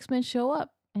then the X-Men show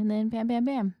up, and then bam, bam,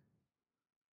 bam.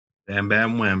 Bam,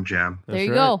 bam, wham, jam. There That's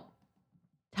you right. go.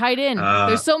 Tied in.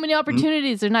 There's so many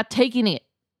opportunities. They're not taking it.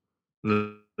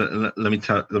 Let me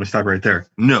stop right there.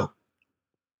 No.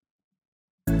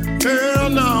 Girl,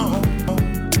 no.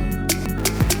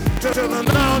 Girl,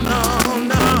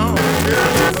 no.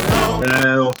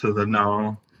 Hell to the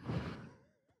no.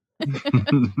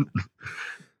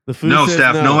 The food No, says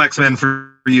Steph. No X-Men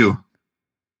for you.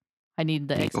 I need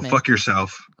the Go X-Men. fuck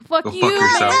yourself. Fuck Go you, fuck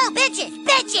yourself. man.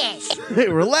 Bitches. Hey,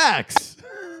 relax.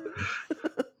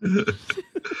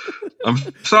 I'm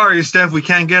sorry, Steph. We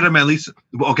can't get him. At least,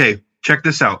 okay. Check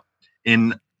this out.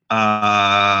 In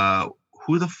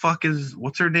who the fuck is?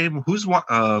 What's her name? Who's what?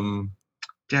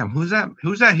 Damn. Who's that?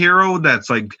 Who's that hero that's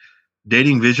like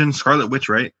dating Vision? Scarlet Witch,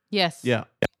 right? Yes. Yeah.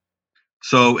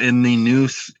 So in the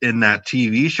news, in that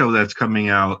TV show that's coming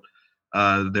out,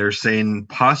 they're saying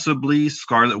possibly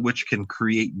Scarlet Witch can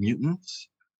create mutants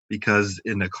because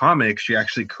in the comics she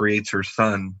actually creates her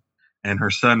son, and her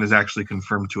son is actually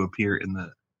confirmed to appear in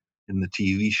the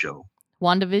TV show.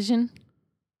 WandaVision.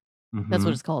 That's Mhm.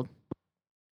 what it's called.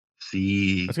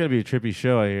 See, That's gonna be a trippy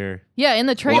show, I hear. Yeah, in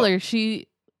the trailer, she,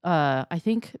 I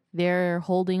think they're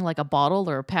holding like a bottle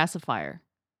or a pacifier.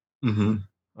 hmm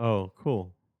Oh,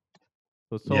 cool.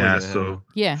 So it's totally yeah. gonna So happen.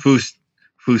 Yeah.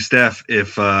 Foo Steph,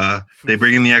 if they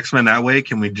bring in the X-Men that way,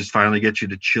 can we just finally get you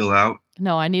to chill out?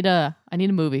 No, I need a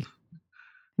movie. I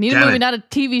need Damn a movie, it. not a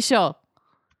TV show.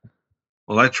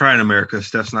 Well, I try in America.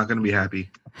 Steph's not going to be happy.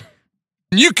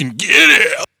 You can get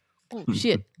it. Oh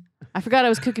shit! I forgot I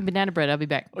was cooking banana bread. I'll be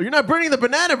back. Oh, you're not burning the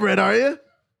banana bread, are you?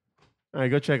 All right,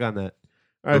 go check on that.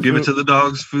 All We'll right, give it Foo, to the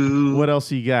dogs, Foo. what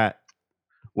else you got?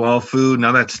 Well, Foo,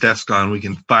 now that Steph's gone, we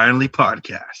can finally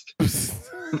podcast.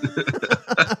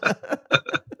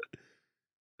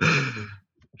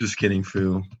 Just kidding,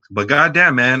 Foo. But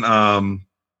goddamn, man.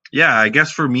 Yeah, I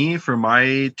guess for me, for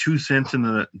my 2 cents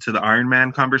to the Iron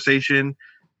Man conversation,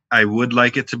 I would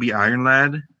like it to be Iron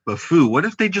Lad. But Foo, what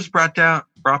if they just brought back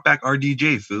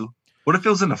RDJ, Foo? What if it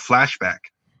was in a flashback?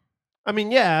 I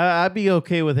mean, yeah, I'd be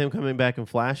okay with him coming back in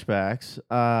flashbacks.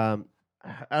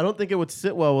 I don't think it would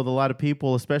sit well with a lot of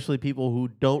people, especially people who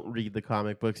don't read the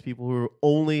comic books, people who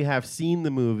only have seen the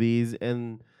movies,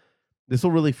 and this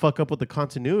will really fuck up with the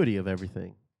continuity of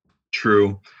everything.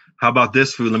 True. How about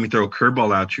this, Foo? Let me throw a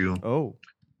curveball at you. Oh.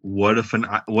 What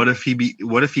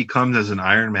if he comes as an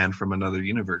Iron Man from another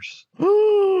universe?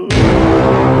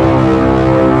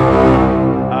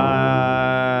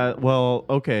 Well,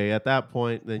 okay. At that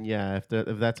point, then yeah. If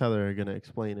that's how they're gonna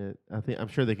explain it, I'm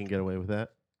sure they can get away with that.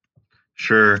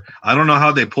 Sure. I don't know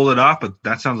how they pull it off, but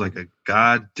that sounds like a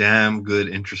goddamn good,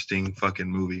 interesting fucking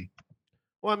movie.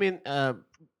 Well, I mean,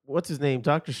 what's his name?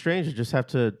 Doctor Strange would just have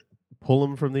to pull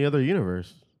him from the other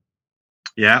universe.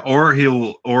 Yeah,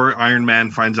 or Iron Man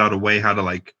finds out a way how to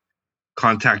like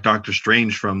contact Doctor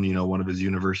Strange from one of his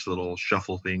universe little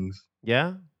shuffle things.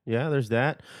 Yeah, there's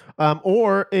that.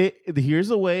 Here's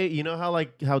a way. You know how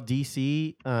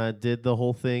DC did the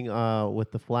whole thing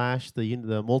with the Flash, the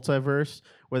multiverse,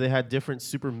 where they had different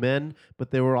Supermen,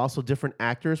 but they were also different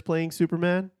actors playing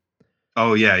Superman.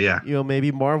 Oh yeah. You know,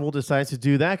 maybe Marvel decides to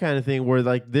do that kind of thing where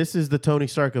like this is the Tony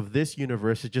Stark of this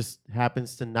universe. It just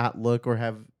happens to not look or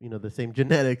have, you know, the same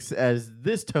genetics as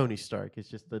this Tony Stark. It's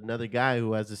just another guy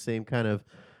who has the same kind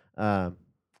of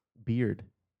beard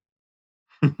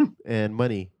and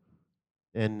money.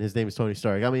 And his name is Tony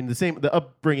Stark. I mean, the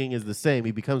upbringing is the same.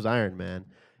 He becomes Iron Man.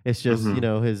 It's just, you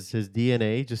know, his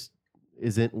DNA just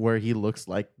isn't where he looks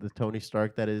like the Tony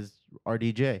Stark that is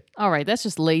RDJ. All right, that's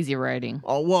just lazy writing.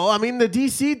 Oh well, I mean the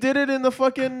DC did it in the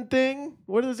fucking thing.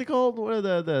 What is it called? What are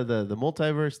the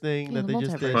multiverse thing Yeah, that the they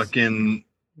just did?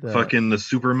 Fucking the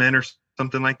Superman or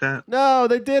something like that. No,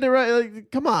 they did it right. Like,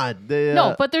 come on. They,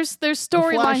 No, but there's Flash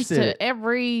storylines did it. to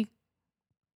every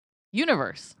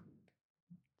universe.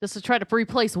 Just to try to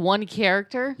replace one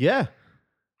character. yeah.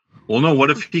 Well, no. What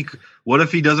if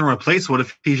he doesn't replace? What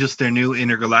if he's just their new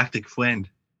intergalactic friend?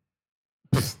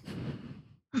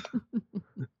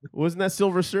 Wasn't that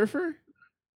Silver Surfer?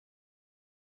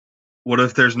 What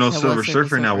if there's no That was Silver Silver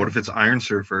Surfer now? What Surfer. if it's Iron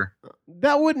Surfer?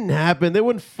 That wouldn't happen. They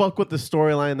wouldn't fuck with the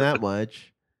storyline that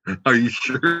much. Are you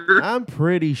sure? I'm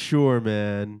pretty sure,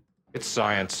 man. It's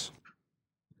science.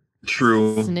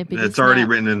 True. Snippety It's already snap.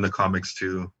 written in the comics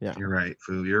too. Yeah. You're right,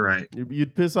 Fu. You're right.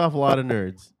 You'd piss off a lot of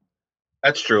nerds.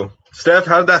 That's true. Steph,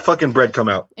 how did that fucking bread come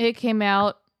out? It came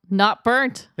out not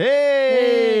burnt.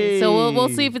 Hey! So we'll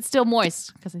see if it's still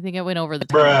moist because I think I went over the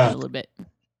top Bruh. a little bit.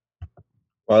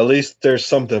 Well, at least there's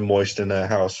something moist in that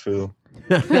house, Fu.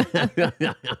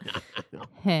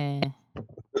 Heh.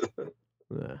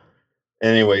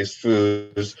 Anyways, Fu.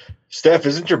 Steph,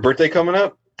 isn't your birthday coming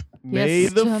up? May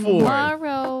Yes, the 4th.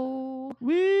 tomorrow.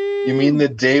 Woo! You mean the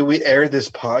day we air this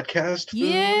podcast? Fu?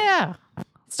 Yeah.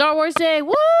 Star Wars Day.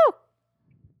 Woo!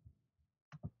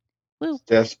 Woo.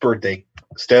 Steph's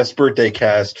birthday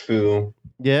cast, Fu.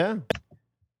 Yeah.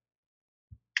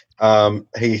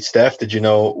 Hey, Steph, did you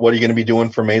know what are you going to be doing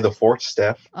for May the 4th,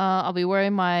 Steph? I'll be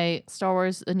wearing my Star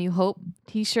Wars A New Hope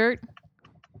t-shirt.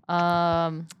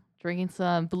 Drinking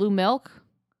some blue milk.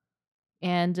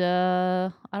 And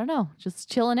I don't know, just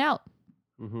chilling out.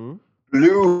 Mm-hmm.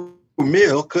 Blue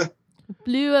milk.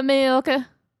 Blue milk.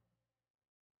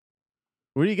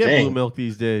 Where do you get Dang. blue milk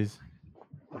these days?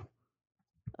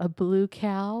 A blue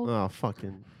cow. Oh,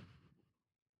 fucking.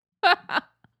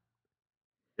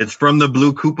 It's from the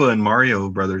Blue Koopa and Mario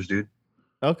brothers, dude.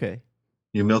 Okay.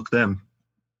 You milk them.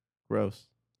 Gross.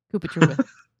 Koopa Troopa.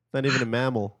 Not even a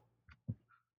mammal.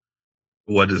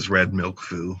 What is red milk,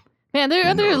 Fu? Man,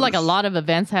 there's like a knows? lot of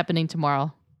events happening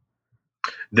tomorrow.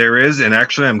 There is, and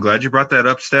actually, I'm glad you brought that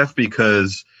up, Steph,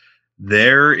 because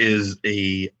there is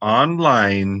a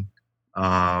online,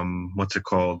 what's it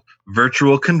called?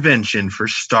 Virtual convention for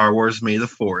Star Wars May the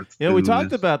 4th. Yeah, we Fu.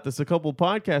 talked about this a couple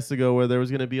podcasts ago where there was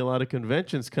going to be a lot of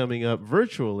conventions coming up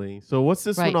virtually. So what's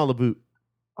this Right. one all about?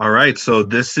 All right, so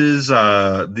this is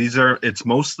it's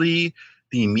mostly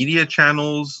the media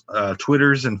channels,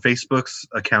 Twitters and Facebook's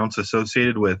accounts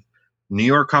associated with New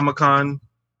York Comic Con,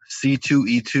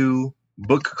 C2E2,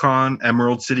 BookCon,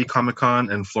 Emerald City Comic Con,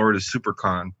 and Florida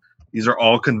SuperCon. These are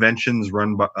all conventions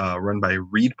run by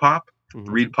ReedPop. Mhm.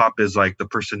 ReedPop is like the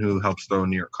person who helps throw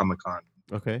New York Comic Con,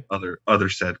 Okay. other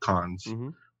said cons.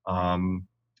 Mm-hmm.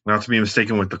 Not to be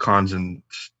mistaken with the cons in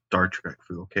Star Trek,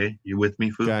 Fu. Okay, you with me,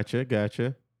 Fu?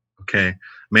 Gotcha. Okay,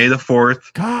 May the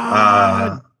 4th.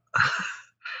 God.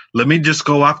 Let me just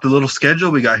go off the little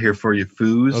schedule we got here for you,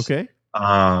 Foos. Okay.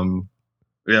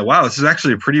 Yeah, wow, this is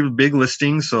actually a pretty big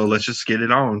listing, so let's just get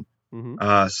it on.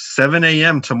 Mm-hmm. 7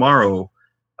 a.m. tomorrow,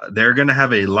 they're going to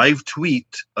have a live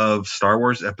tweet of Star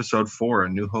Wars Episode 4, A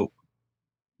New Hope.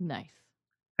 Nice.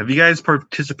 Have you guys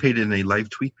participated in a live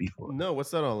tweet before? No,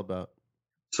 what's that all about?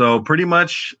 So pretty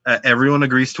much everyone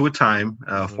agrees to a time.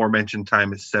 Aforementioned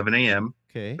time is 7 a.m.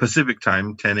 Okay. Pacific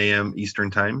time, 10 a.m. Eastern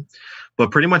time.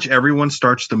 But pretty much everyone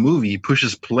starts the movie,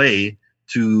 pushes play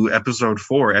to episode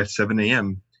 4 at 7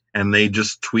 a.m. And they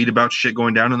just tweet about shit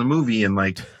going down in the movie. And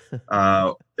like,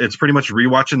 it's pretty much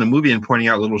rewatching the movie and pointing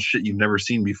out little shit you've never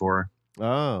seen before.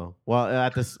 Oh,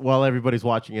 well, while everybody's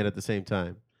watching it at the same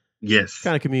time. Yes.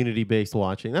 Kind of community-based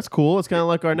watching. That's cool. It's kind of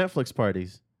like our Netflix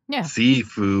parties. Yeah.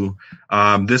 Sifu.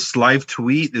 This live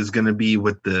tweet is going to be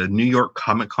with the New York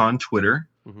Comic Con Twitter.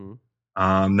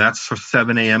 Mm-hmm. That's for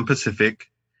 7 a.m. Pacific.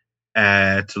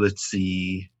 At, let's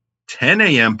see, 10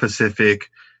 a.m. Pacific,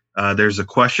 there's a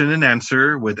question and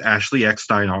answer with Ashley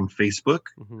Eckstein on Facebook,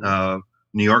 Mm-hmm.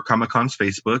 New York Comic Con's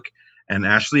Facebook. And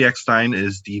Ashley Eckstein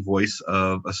is the voice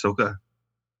of Ahsoka.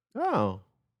 Oh,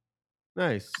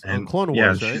 nice. On And Clone yeah,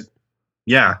 Wars, right?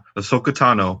 Yeah, Ahsoka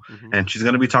Tano. Mhm. And she's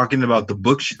going to be talking about the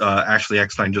book Ashley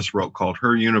Eckstein just wrote called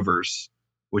Her Universe,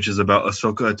 which is about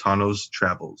Ahsoka Tano's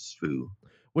travels. Fu.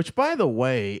 Which, by the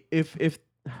way, if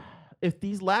if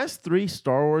these last 3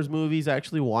 Star Wars movies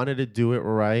actually wanted to do it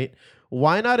right,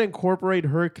 why not incorporate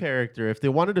her character? If they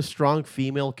wanted a strong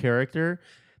female character,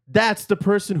 that's the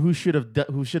person who should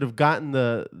have gotten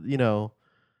the,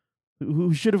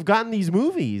 who should have gotten these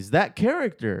movies. That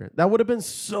character. That would have been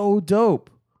so dope.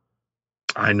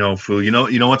 I know, Fu. You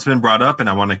know what's been brought up, and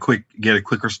I want to get a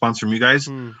quick response from you guys.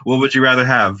 What would you rather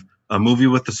have? A movie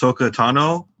with Ahsoka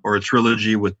Tano or a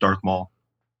trilogy with Darth Maul?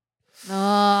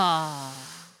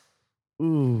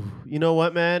 Ooh, you know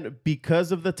what, man?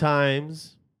 Because of the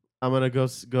times, I'm gonna go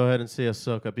ahead and say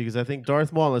Ahsoka, because I think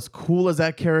Darth Maul, as cool as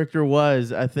that character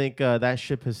was, I think that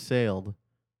ship has sailed.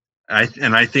 I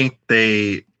think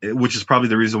which is probably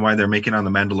the reason why they're making on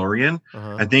The Mandalorian.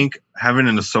 I think having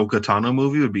an Ahsoka Tano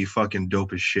movie would be fucking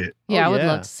dope as shit. Yeah, I would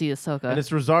love to see Ahsoka. And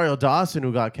it's Rosario Dawson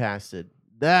who got casted.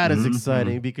 That is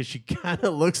exciting because she kind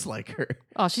of looks like her.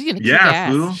 Oh, she's gonna kick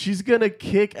ass. Fool. She's gonna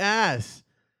kick ass.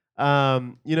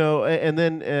 And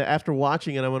then after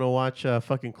watching it, I'm gonna watch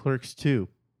fucking Clerks 2.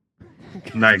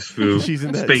 Nice, Fu. She's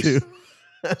in that Space. too.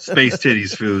 Space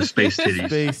titties, Fu. Space titties.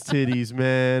 Space titties,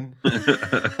 man.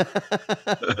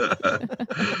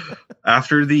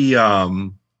 After the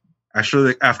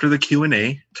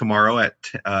Q&A tomorrow at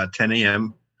 10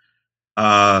 a.m.,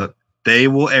 they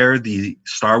will air the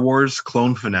Star Wars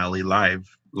clone finale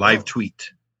live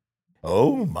tweet.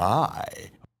 Oh my.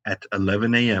 At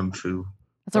 11 a.m., Fu.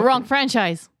 That's a wrong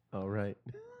franchise. All right.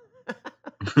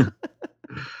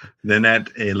 Then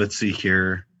let's see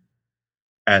here.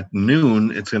 At noon,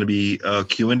 it's going to be a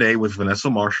Q&A with Vanessa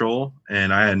Marshall,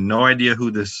 and I had no idea who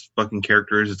this fucking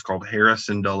character is. It's called Hera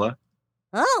Syndulla.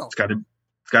 Oh. It's got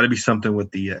to be something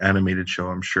with the animated show,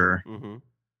 I'm sure.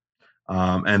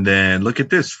 And then look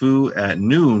at this, Fu. At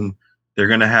noon, they're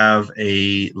going to have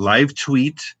a live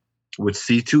tweet with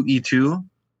C2E2,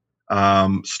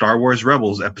 Star Wars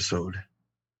Rebels episode.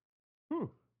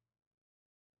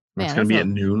 It's going to be at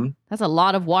noon. That's a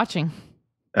lot of watching.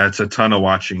 That's a ton of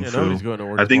watching. Yeah, nobody's going to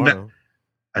work I think tomorrow.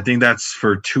 I think that's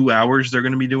for 2 hours. They're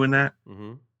going to be doing that.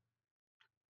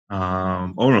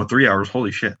 3 hours.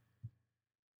 Holy shit.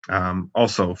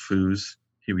 Also, Foos.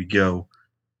 Here we go.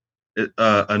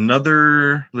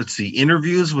 Let's see,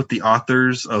 interviews with the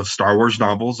authors of Star Wars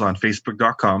novels on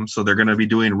Facebook.com. So they're going to be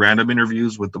doing random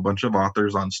interviews with a bunch of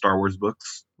authors on Star Wars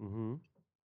books.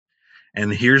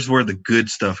 And here's where the good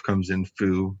stuff comes in,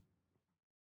 Fu.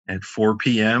 At 4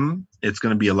 p.m., it's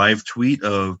going to be a live tweet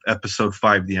of Episode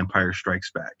 5, The Empire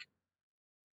Strikes Back.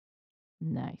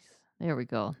 Nice. There we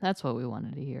go. That's what we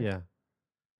wanted to hear. Yeah.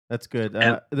 That's good.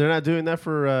 They're not doing that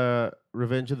for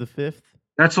Revenge of the Fifth?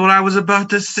 That's what I was about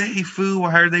to say, Fu.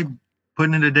 Why are they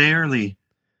putting it a day early?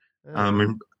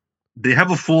 They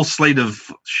have a full slate of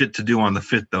shit to do on the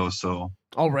 5th, though, so...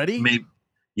 Already? Maybe.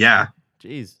 Yeah.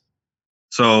 Jeez.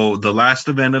 So the last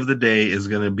event of the day is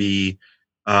going to be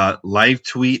live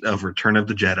tweet of Return of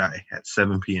the Jedi at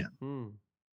 7 p.m.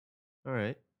 All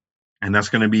right. And that's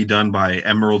going to be done by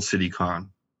Emerald City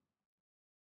Con.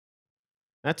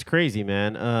 That's crazy,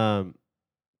 man.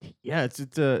 Yeah,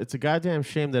 it's a goddamn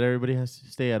shame that everybody has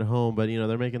to stay at home, but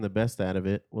they're making the best out of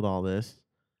it with all this.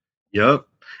 Yep.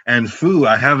 And Fu,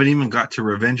 I haven't even got to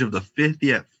Revenge of the 5th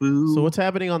yet, Fu. So what's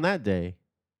happening on that day?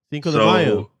 Cinco de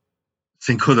Mayo.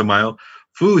 Cinco de Mayo.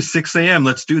 Fu, 6 a.m.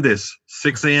 Let's do this.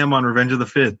 6 a.m. on Revenge of the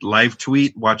 5th. Live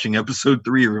tweet watching episode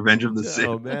 3 of Revenge of the Sith.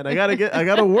 Oh man, I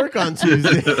gotta work on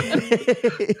Tuesday.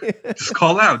 Just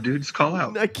call out, dude. Just call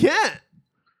out. I can't.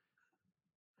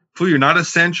 Fu, you're not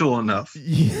essential enough.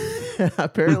 Yeah,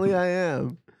 apparently I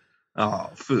am. Oh,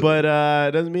 Fu. But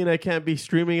it doesn't mean I can't be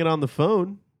streaming it on the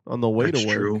phone on the way That's to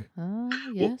work. true.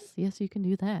 Yes, you can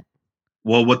do that.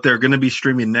 Well, what they're going to be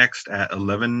streaming next at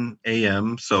 11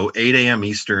 a.m., so 8 a.m.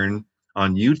 Eastern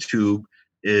on YouTube,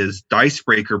 is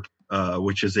Dicebreaker,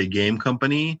 which is a game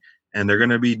company, and they're going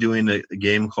to be doing a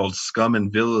game called Scum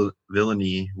and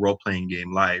Villainy role-playing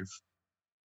game live.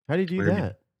 How do you do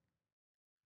that?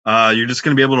 You're just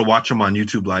going to be able to watch them on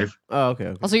YouTube live. Oh,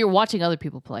 okay. Also, you're watching other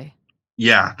people play.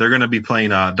 Yeah, they're going to be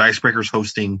playing Dicebreaker's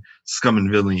hosting Scum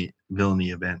and Villainy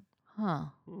event. Huh.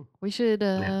 We should...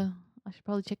 I should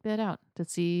probably check that out to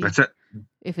see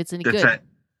if it's any good.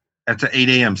 That's at 8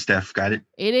 a.m., Steph. Got it?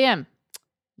 8 a.m.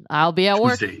 I'll be at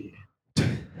work. Tuesday.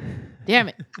 Damn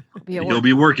it. I'll be at work. You'll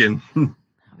be working. I'll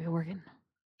be working.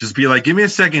 Just be like, give me a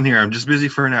second here. I'm just busy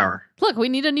for an hour. Look, we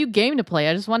need a new game to play.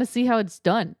 I just want to see how it's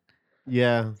done.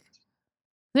 Yeah.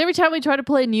 Every time we try to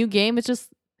play a new game,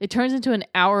 it turns into an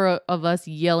hour of us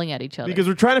yelling at each other. Because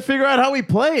we're trying to figure out how we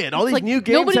play it. All these new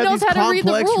games nobody have knows these how to read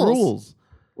the complex rules.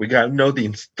 We got to know the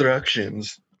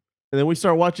instructions. And then we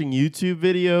start watching YouTube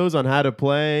videos on how to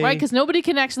play. Right, because nobody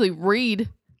can actually read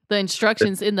the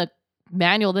instructions in the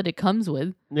manual that it comes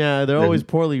with. Yeah, they're always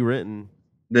poorly written.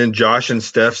 Then Josh and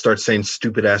Steph start saying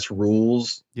stupid ass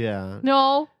rules. Yeah.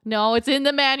 No, it's in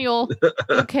the manual.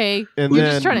 Okay. And You're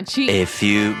then just trying to cheat. A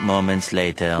few moments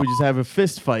later. we just have a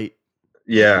fist fight.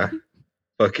 Yeah.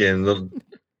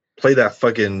 Play that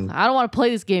fucking. I don't want to play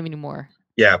this game anymore.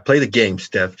 Yeah, play the game,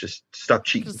 Steph. Just stop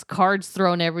cheating. Just cards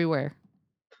thrown everywhere.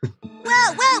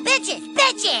 Whoa,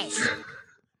 bitches!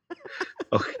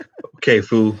 Okay,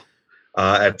 Foo.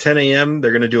 At 10 a.m.,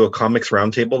 they're going to do a comics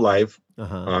roundtable live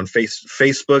on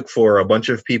Facebook for a bunch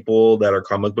of people that are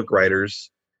comic book writers.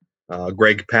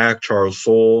 Greg Pak, Charles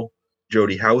Soule,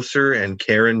 Jody Hauser, and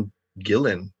Karen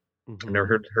Gillan. I've never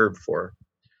heard her before.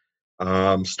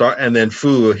 And then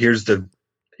Foo, here's the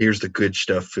good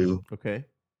stuff, Foo. Okay.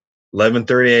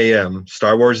 11:30 a.m.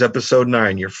 Star Wars Episode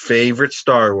 9, your favorite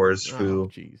Star Wars, Foo.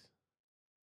 Jeez.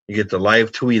 You get to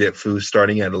live tweet it, Foo,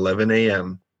 starting at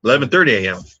 11:30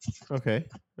 a.m. Okay.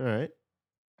 All right.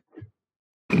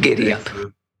 Giddy up.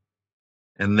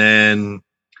 And then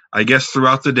I guess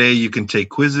throughout the day, you can take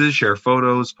quizzes, share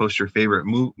photos, post your favorite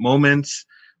moments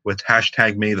with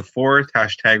hashtag May the 4th,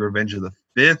 hashtag Revenge of the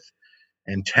 5th,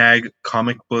 and tag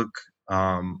comic book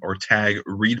or tag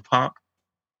Read Pop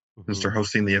since they're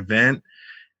hosting the event.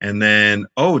 And then,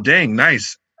 oh, dang,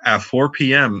 nice. At 4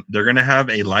 p.m., they're going to have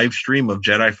a live stream of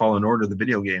Jedi Fallen Order, the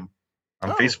video game,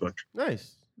 on Facebook.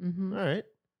 Nice. Mm-hmm. All right.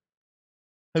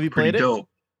 Have you Pretty played it? dope.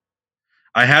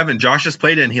 I haven't. Josh has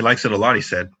played it, and he likes it a lot, he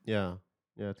said. Yeah.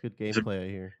 Yeah, it's good gameplay, I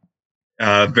hear.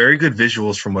 Very good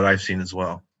visuals from what I've seen as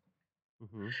well.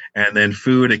 And then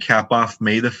Foo to cap off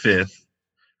May the 5th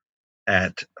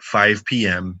at 5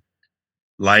 p.m.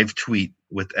 live tweet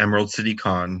with Emerald City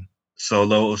Con,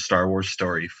 solo Star Wars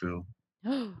story, Foo.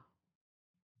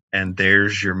 And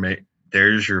there's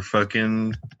your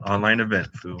fucking online event,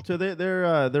 Foo. So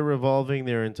they're revolving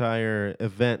their entire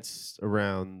events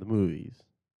around the movies,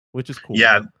 which is cool.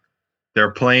 Yeah,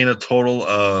 they're playing a total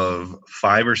of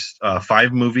five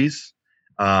movies.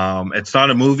 It's not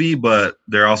a movie, but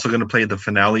they're also going to play the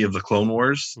finale of the Clone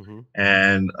Wars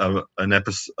and a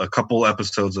couple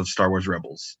episodes of Star Wars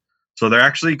Rebels. So they're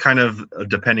actually kind of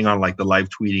depending on like the live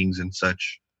tweetings and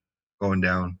such going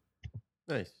down.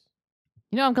 Nice.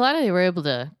 I'm glad they were able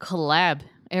to collab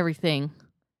everything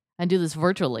and do this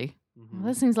virtually.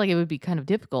 That seems like it would be kind of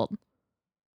difficult.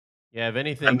 Yeah, if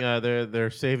anything, they're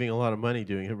saving a lot of money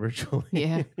doing it virtually.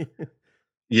 Yeah.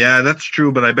 Yeah, that's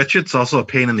true, but I bet you it's also a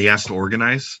pain in the ass to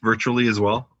organize virtually as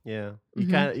well. Yeah, you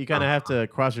kind of have to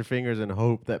cross your fingers and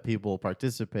hope that people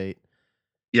participate.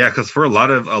 Yeah, because for a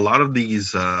lot of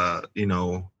these, Comic-Con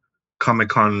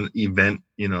event,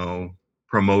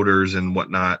 promoters and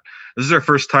whatnot, this is their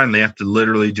first time they have to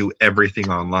literally do everything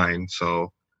online.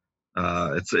 So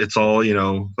it's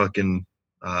all fucking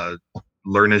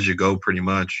learn as you go, pretty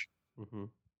much.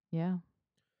 Yeah.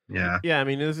 Yeah. I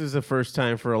mean, this is the first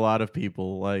time for a lot of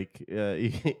people, like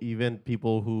even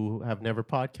people who have never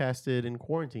podcasted in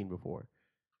quarantine before.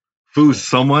 Foo,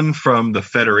 someone from the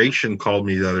Federation called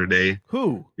me the other day.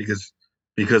 Who?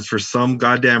 Because for some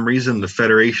goddamn reason, the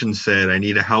Federation said I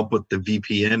need help with the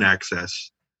VPN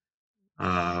access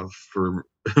for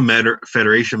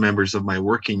Federation members of my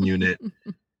working unit.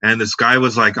 And this guy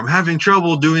was like, I'm having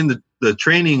trouble doing the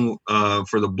training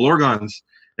for the Blorgons.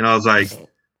 And I was like,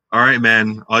 all right,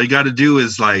 man, all you got to do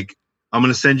is like, I'm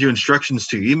going to send you instructions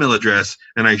to your email address.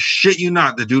 And I shit you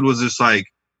not, the dude was just like,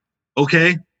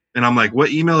 okay. And I'm like,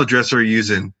 what email address are you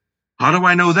using? How do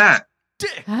I know that?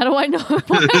 How do I know?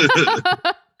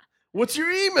 What's your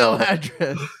email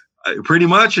address? Pretty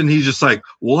much. And he's just like,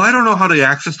 well, I don't know how to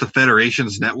access the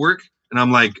Federation's network. And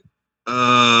I'm like,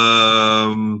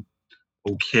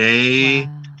 okay.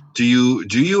 Wow. Do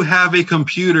you have a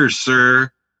computer,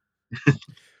 sir?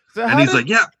 And he's like,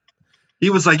 yeah. He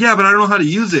was like, yeah, but I don't know how to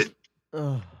use it.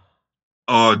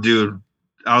 Oh, dude.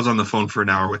 I was on the phone for an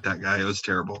hour with that guy. It was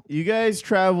terrible. You guys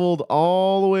traveled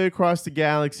all the way across the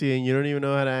galaxy and you don't even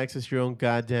know how to access your own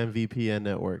goddamn VPN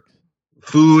network.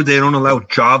 Food, they don't allow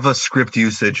JavaScript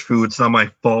usage. Food, it's not my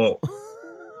fault.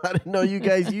 I didn't know you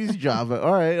guys use Java.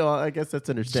 All right, well, I guess that's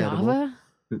understandable. Java?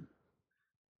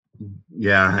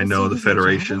 Yeah, I know. The using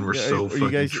Federation Java? were so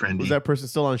fucking trendy. Was that person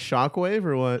still on Shockwave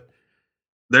or what?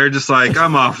 They're just like,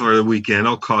 I'm off for the weekend.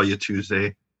 I'll call you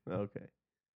Tuesday. Okay.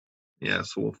 Yeah,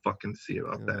 so we'll fucking see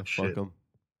about that shit.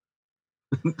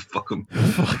 Fuck them. Fuck them.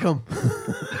 Fuck them.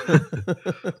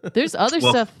 There's other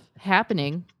stuff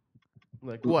happening.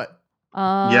 Like what?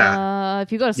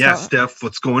 If you go to yeah, Steph,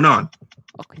 what's going on?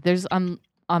 Okay, there's I'm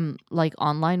like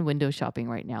online window shopping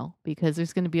right now because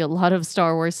there's going to be a lot of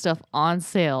Star Wars stuff on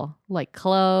sale, like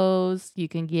clothes. You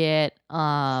can get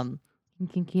You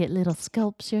can get little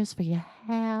sculptures for your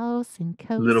house and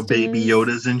coasters. Little baby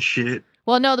Yodas and shit.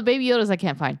 Well, no, the baby Yodas I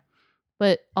can't find.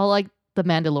 But I'll like the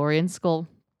Mandalorian skull.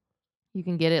 You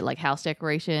can get it like house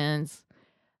decorations.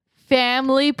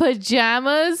 Family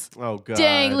pajamas. Oh god.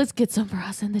 Dang, let's get some for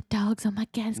us and the dogs. Oh my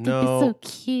god, it's gonna be No. so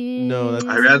cute. No,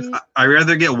 that's- I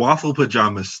rather get waffle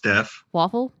pajamas, Steph.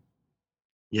 Waffle?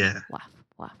 Yeah. Waff.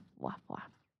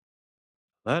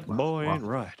 That boy ain't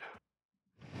right.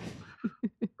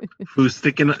 Foos,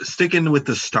 sticking with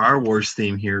the Star Wars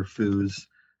theme here, Foos.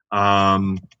 Are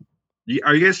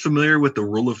you guys familiar with the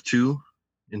rule of two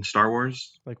in Star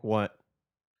Wars Like what?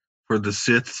 for the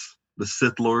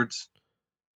Sith Lords?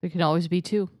 There can always be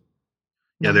two.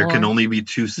 Yeah, No there can more, only be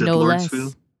two Sith no Lords,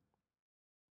 less. Foo.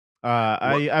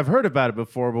 I've heard about it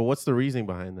before, but what's the reasoning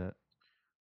behind that?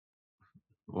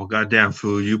 Well, goddamn,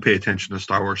 Foo, you pay attention to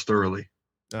Star Wars thoroughly.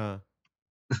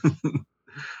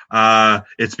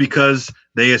 It's because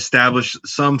they established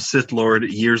some Sith Lord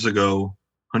years ago,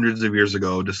 hundreds of years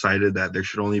ago, decided that there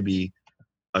should only be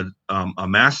a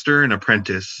master and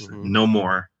apprentice, no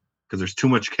more, because there's too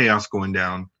much chaos going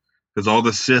down. Because all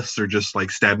the Siths are just like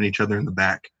stabbing each other in the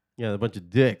back. Yeah, a bunch of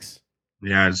dicks.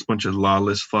 Yeah, just a bunch of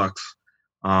lawless fucks.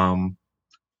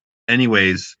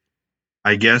 Anyways,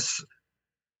 I guess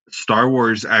Star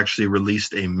Wars actually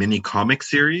released a mini comic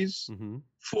series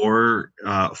for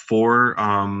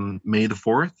May the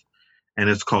 4th, and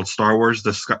it's called Star Wars: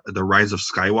 The Rise of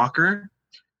Skywalker.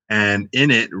 And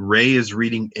in it, Rey is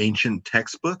reading ancient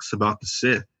textbooks about the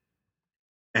Sith,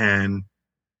 and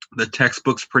the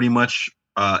textbooks pretty much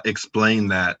explain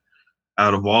that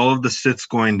out of all of the Siths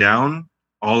going down,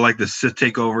 all like the Sith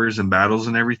takeovers and battles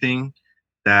and everything,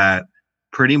 that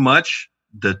pretty much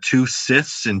the two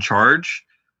Siths in charge,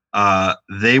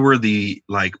 they were the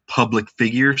like public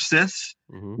figure Siths,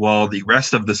 while the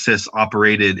rest of the Siths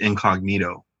operated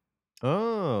incognito.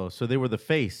 Oh, so they were the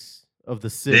face of the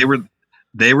Sith.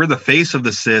 They were the face of the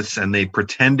Siths, and they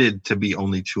pretended to be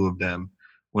only two of them,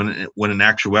 when in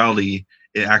actuality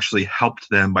it actually helped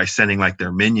them by sending like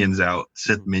their minions out,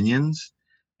 Sith minions,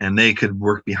 and they could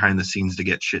work behind the scenes to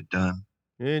get shit done.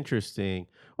 Interesting.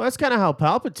 Well, that's kind of how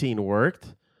Palpatine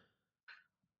worked.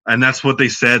 And that's what they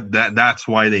said, that's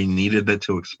why they needed that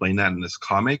to explain that in this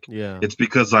comic. Yeah. It's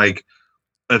because like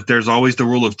if there's always the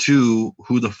rule of two,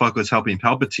 who the fuck was helping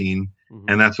Palpatine?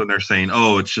 And that's when they're saying,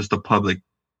 oh, it's just a public,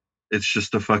 it's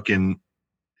just a fucking,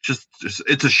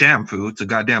 it's a sham, Foo. It's a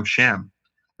goddamn sham.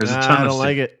 There's a ton I of don't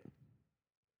like it.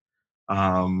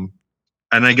 And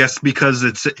I guess because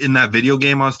it's in that video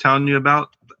game I was telling you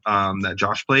about, that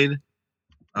Josh played,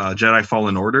 Jedi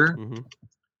Fallen Order.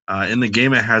 In the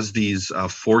game, it has these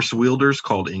force wielders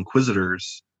called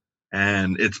Inquisitors,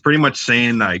 and it's pretty much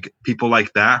saying like people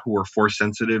like that who are force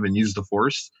sensitive and use the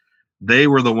force, they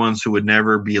were the ones who would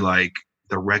never be like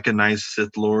the recognized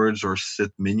Sith Lords or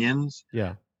Sith minions.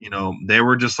 Yeah. You know, they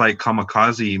were just like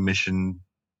kamikaze mission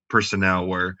personnel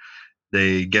where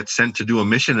they get sent to do a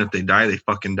mission. If they die, they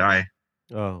fucking die.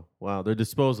 Oh, wow. They're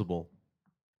disposable.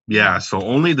 Yeah, so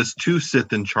only the two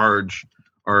Sith in charge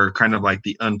are kind of like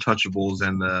the untouchables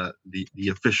and the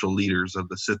official leaders of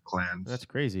the Sith clans. That's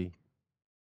crazy.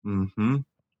 And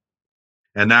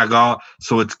that got,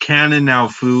 so it's canon now,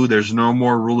 Foo. There's no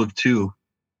more rule of two.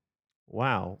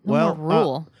 Wow. No well, more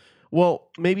rule. Well,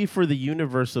 maybe for the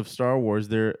universe of Star Wars,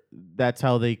 that's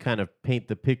how they kind of paint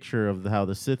the picture of how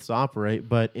the Siths operate.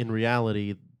 But in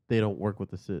reality, they don't work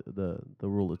with the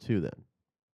rule of two. Then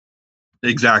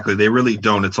exactly, they really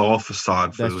don't. It's all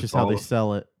facade. That's just how they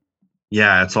sell it.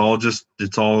 Yeah, it's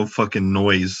all fucking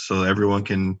noise. So everyone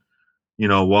can, you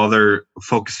know, while they're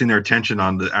focusing their attention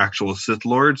on the actual Sith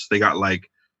Lords, they got like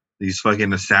these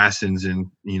fucking assassins and,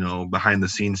 you know, behind the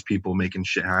scenes people making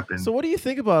shit happen. So what do you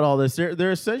think about all this?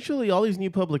 They're essentially all these new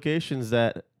publications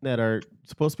that are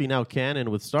supposed to be now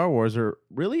canon with Star Wars are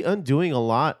really undoing a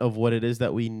lot of what it is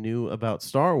that we knew about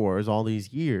Star Wars all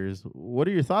these years. What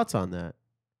are your thoughts on that?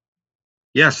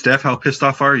 Yeah, Steph, how pissed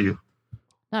off are you?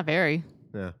 Not very.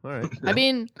 Yeah, all right. I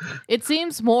mean, it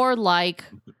seems more like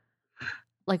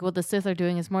what the Sith are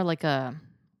doing is more like a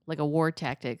war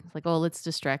tactic. It's like, oh, let's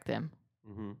distract them,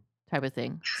 type of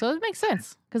thing. So it makes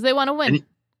sense because they want to win.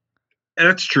 And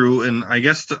that's true, and I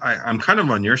guess I'm kind of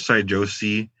on your side,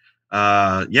 Josie.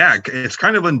 Yeah, it's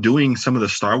kind of undoing some of the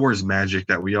Star Wars magic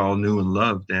that we all knew and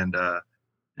loved, and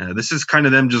this is kind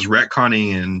of them just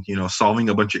retconning and, you know, solving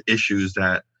a bunch of issues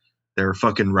that their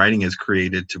fucking writing has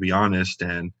created, to be honest.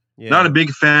 And not a big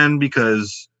fan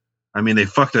because, I mean, they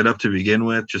fucked it up to begin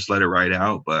with. Just let it ride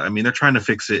out. But I mean, they're trying to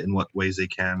fix it in what ways they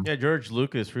can. Yeah, George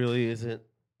Lucas really isn't.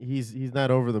 He's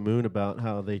not over the moon about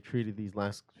how they treated these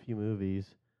last few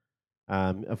movies.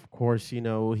 Of course, you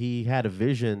know, he had a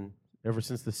vision ever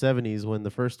since the 70s when the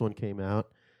first one came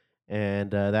out,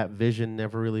 and that vision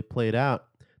never really played out.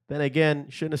 Then again,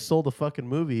 shouldn't have sold the fucking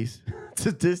movies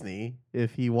to Disney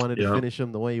if he wanted to finish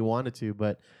them the way he wanted to.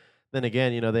 But then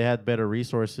again, they had better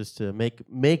resources to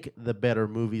make the better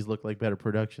movies look like better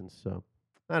productions. So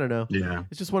I don't know. Yeah.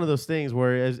 It's just one of those things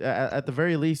where, at the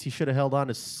very least, he should have held on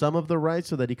to some of the rights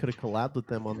so that he could have collabed with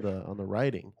them on the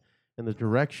writing and the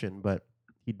direction, but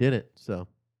he didn't. So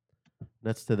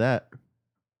that's to that.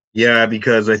 Yeah,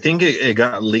 because I think it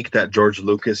got leaked that George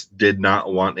Lucas did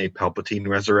not want a Palpatine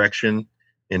resurrection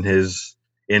in his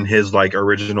like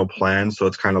original plan. So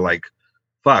it's kind of like,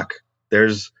 fuck.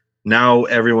 There's now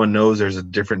everyone knows there's a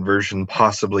different version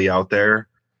possibly out there,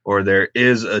 or there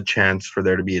is a chance for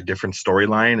there to be a different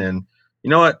storyline. And you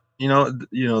know what?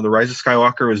 The Rise of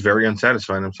Skywalker was very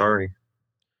unsatisfying. I'm sorry.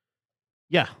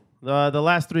 Yeah, the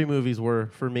last 3 movies were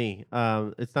for me.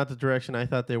 It's not the direction I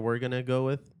thought they were gonna go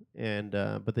with, and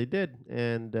but they did,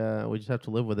 and we just have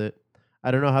to live with it. I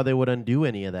don't know how they would undo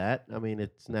any of that. I mean,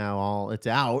 it's now it's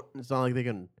out. It's not like they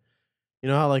can,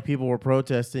 how like people were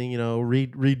protesting,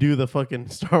 redo the fucking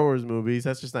Star Wars movies.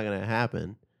 That's just not gonna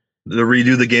happen.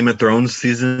 Redo the Game of Thrones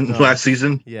season last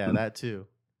season. Yeah, that too.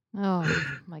 Oh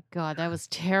my God, that was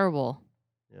terrible.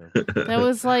 Yeah. That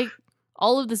was like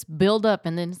all of this build up,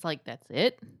 and then it's like, that's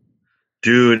it.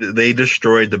 Dude, they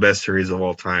destroyed the best series of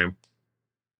all time.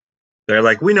 They're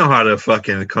like, we know how to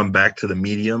fucking come back to the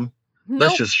medium.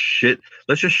 Let's just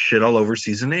shit all over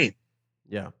season 8.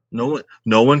 Yeah. No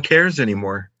one cares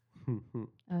anymore.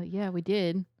 Yeah, we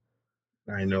did.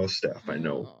 I know, Steph. I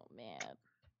know. Oh man,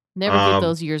 never get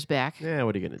those years back. Yeah,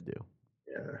 what are you gonna do?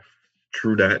 Yeah,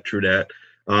 true that.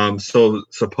 So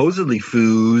supposedly,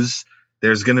 Foos,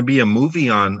 there's gonna be a movie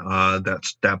on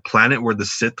that planet where the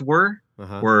Sith were,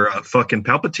 where fucking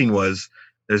Palpatine was.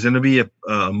 There's gonna be a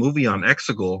movie on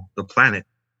Exegol, the planet.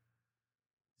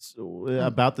 So,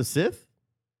 about the Sith?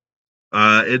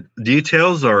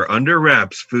 Details are under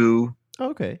wraps, Foo.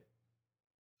 Okay.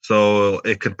 So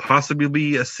it could possibly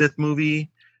be a Sith movie.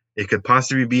 It could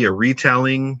possibly be a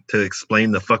retelling to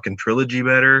explain the fucking trilogy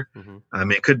better. Mm-hmm. I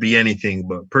mean, it could be anything.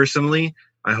 But personally,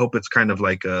 I hope it's kind of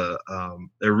like a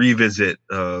revisit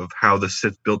of how the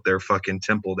Sith built their fucking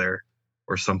temple there,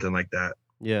 or something like that.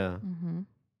 Yeah.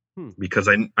 Mm-hmm. Because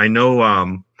I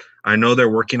know they're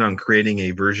working on creating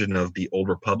a version of the Old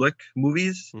Republic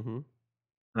movies. Mm-hmm.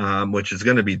 Which is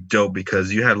going to be dope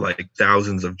because you had like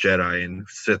thousands of Jedi and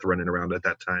Sith running around at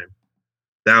that time.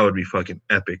 That would be fucking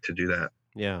epic to do that.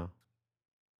 Yeah.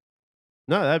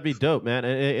 No, that'd be dope, man.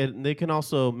 And they can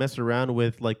also mess around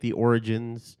with like the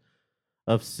origins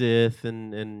of Sith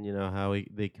and how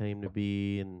they came to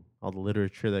be and all the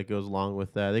literature that goes along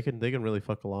with that. They can really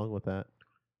fuck along with that.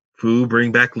 Foo,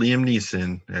 bring back Liam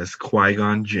Neeson as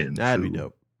Qui-Gon Jinn. That'd Foo. be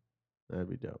dope. That'd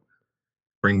be dope.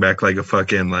 Bring back like a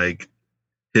fucking like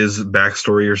his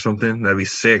backstory or something. That'd be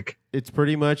sick. It's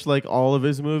pretty much like all of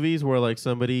his movies where like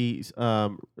somebody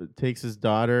takes his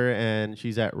daughter and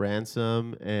she's at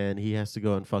ransom and he has to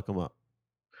go and fuck him up.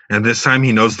 And this time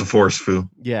he knows the Force, Foo.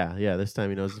 Yeah. This time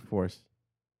he knows the Force.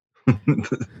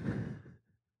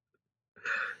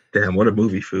 Damn, what a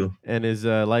movie, Foo. And his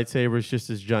lightsaber is just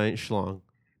his giant schlong.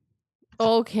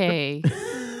 Okay.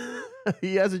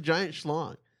 He has a giant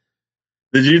schlong.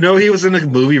 Did you know he was in a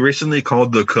movie recently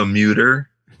called The Commuter?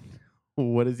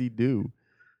 What does he do?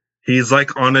 He's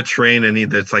like on a train and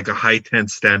it's like a high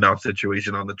tense standoff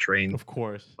situation on the train. Of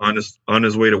course. On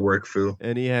his way to work, Foo.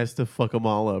 And he has to fuck them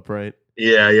all up, right?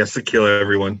 Yeah, he has to kill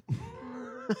everyone.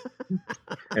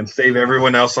 And save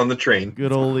everyone else on the train.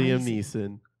 Good old Liam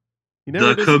Neeson.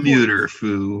 The Commuter,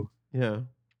 Foo. Yeah.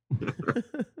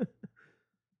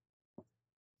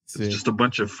 It's just a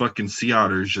bunch of fucking sea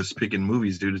otters just picking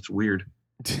movies, dude. It's weird.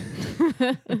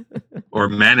 Or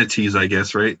manatees, I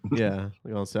guess, right? Yeah,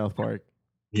 like on South Park.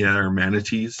 Yeah, or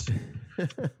manatees.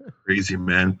 Crazy,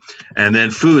 man. And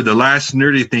then food, the last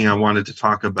nerdy thing I wanted to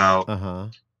talk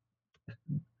about.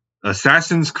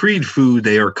 Assassin's Creed food,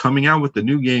 they are coming out with the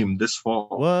new game this fall.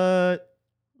 What?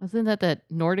 Wasn't that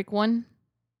Nordic one?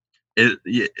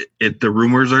 The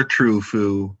rumors are true,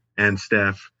 Foo and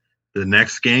Steph. The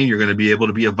next game, you're going to be able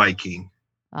to be a Viking.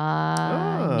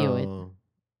 I knew it.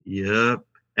 Yep.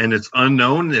 And it's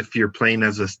unknown if you're playing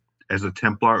as a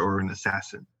Templar or an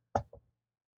assassin.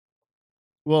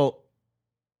 Well,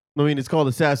 I mean, it's called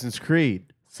Assassin's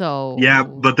Creed. So yeah,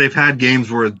 but they've had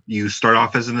games where you start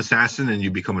off as an assassin and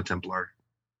you become a Templar.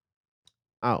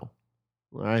 Oh, all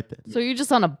right then. So you're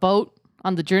just on a boat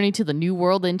on the journey to the new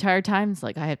world the entire time? It's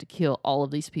like, I have to kill all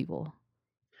of these people.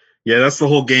 Yeah, that's the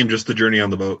whole game, just the journey on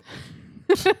the boat.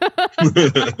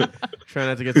 Try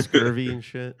not to get scurvy and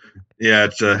shit. Yeah,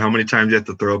 it's how many times you have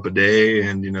to throw up a day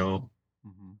and,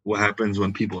 what happens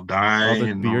when people die. All the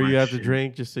and beer all you that have to shit.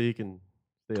 drink just so you can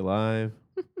stay alive.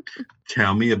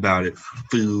 Tell me about it,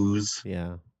 foos.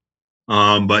 Yeah.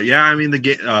 But yeah, I mean, they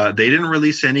didn't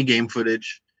release any game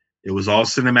footage. It was all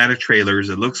cinematic trailers.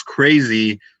 It looks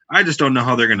crazy. I just don't know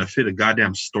how they're gonna fit a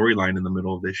goddamn storyline in the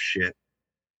middle of this shit.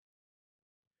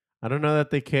 I don't know that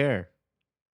they care.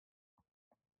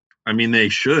 I mean, they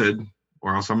should,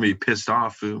 or else I'm gonna be pissed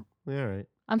off, foo. Yeah, all right.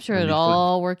 I'm sure That'd it'll be fun.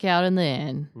 all work out in the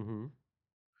end. Mm-hmm.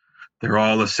 They're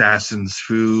all assassins,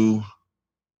 foo.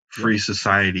 Free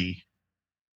society.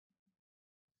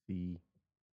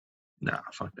 Nah,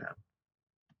 fuck that.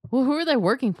 Well, who are they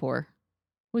working for?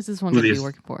 Who's this one Who going to be is-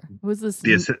 working for? Who's this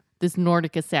this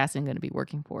Nordic assassin going to be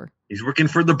working for? He's working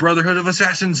for the Brotherhood of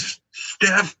Assassins,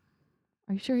 Steph.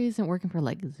 Are you sure he isn't working for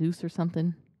like Zeus or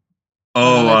something?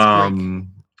 Oh, that's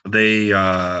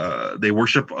Greek. they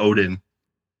worship Odin.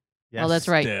 Oh, that's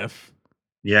right. Steph.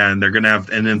 Yeah, and they're gonna have,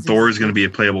 and then Zeus Thor is is gonna Greek.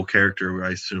 be a playable character,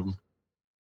 I assume.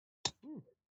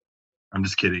 I'm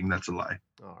just kidding. That's a lie.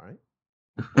 All right.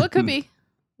 Well, it could be.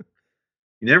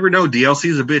 You never know.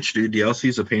 DLC's a bitch, dude.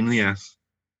 DLC's a pain in the ass.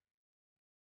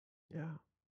 Yeah.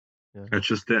 That's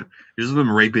just that. This is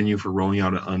them raping you for rolling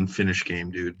out an unfinished game,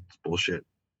 dude. It's bullshit.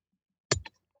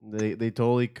 They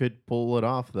totally could pull it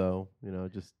off though. You know,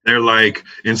 just They're like,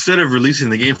 instead of releasing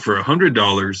the game for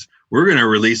 $100, we're gonna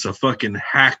release a fucking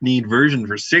hackneyed version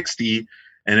for $60.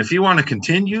 And if you want to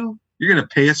continue, you're gonna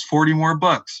pay us $40 more,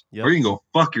 Yep. or you can go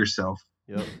fuck yourself.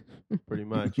 yep, pretty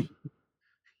much.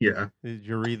 Yeah. Did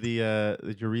you read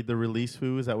the release,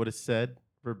 Foo? Is that what it said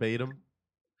verbatim?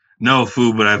 No,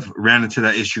 foo, but I've ran into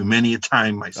that issue many a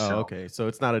time myself. Oh, okay. So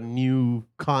it's not a new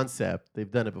concept. They've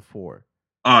done it before.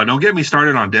 Oh, don't get me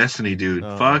started on Destiny, dude.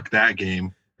 Oh. Fuck that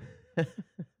game.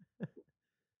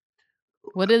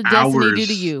 What did Destiny do to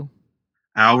Hours. you?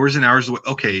 Hours and hours away.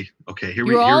 Okay, here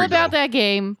You were all we about go. that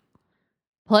game,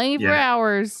 playing it for Yeah.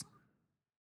 hours.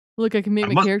 Look, I can make I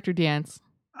my mu- character dance.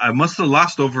 I must have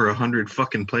lost over 100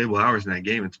 fucking playable hours in that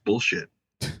game. It's bullshit.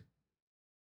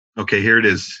 Okay, here it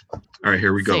is. All right,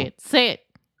 here we go. Say it.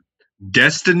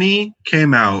 Destiny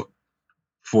came out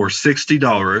for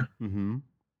 $60. Mm-hmm.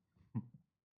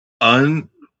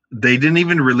 They didn't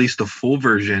even release the full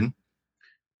version.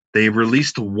 They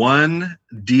released one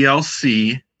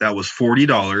DLC that was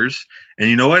 $40. And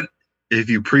you know what? If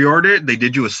you pre-order it, they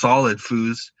did you a solid,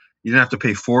 foos. You didn't have to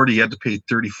pay $40, you had to pay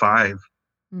 $35.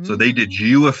 So they did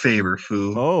you a favor,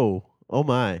 foo. Oh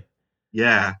my.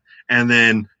 Yeah. And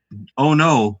then, oh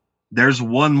no, there's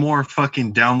one more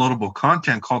fucking downloadable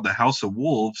content called the House of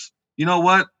Wolves. You know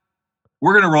what?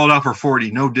 We're going to roll it out for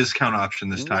 $40. No discount option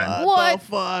this time. What? the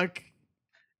fuck?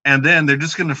 And then they're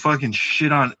just going to fucking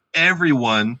shit on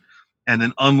everyone and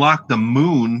then unlock the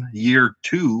moon year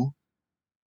 2.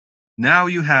 Now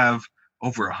you have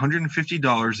over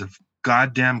 $150 of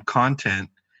goddamn content.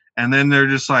 And then they're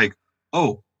just like,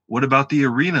 oh, what about the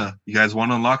arena? You guys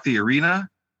want to unlock the arena?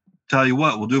 Tell you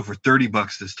what, we'll do it for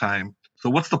 $30 this time. So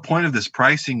what's the point of this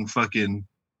pricing fucking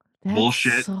That's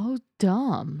bullshit? so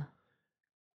dumb.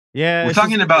 Yeah. We're it's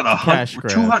talking just- about it's a cash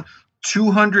grab.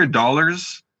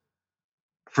 $200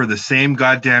 for the same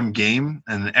goddamn game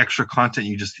and the extra content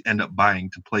you just end up buying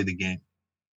to play the game.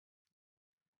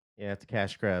 Yeah, it's a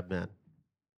cash grab, man.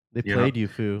 They Yeah. played you,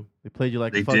 Foo. They played you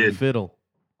like They a fucking did. fiddle.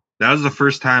 That was the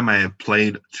first time I have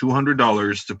played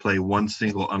 $200 to play one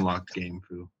single unlocked game.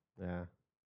 Foo. Yeah.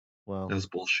 Well, That was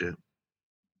bullshit.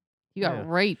 You got Yeah.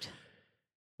 raped.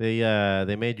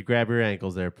 they made you grab your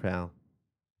ankles there, pal.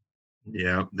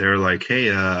 Yeah, they're like, hey,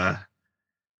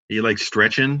 you like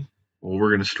stretching? Well,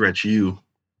 we're gonna stretch you.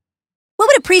 What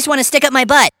would a priest want to stick up my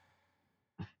butt?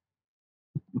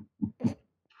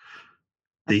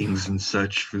 Things and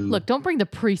such, Foo. Look, don't bring the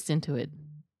priest into it.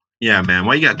 Yeah, man,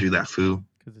 why you gotta do that, Foo?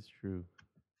 Because it's true.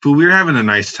 Foo, we were having a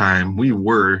nice time. We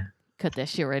were, Cut that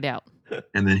shit right out.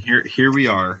 and then here we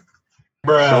are.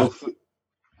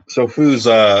 So Foo's,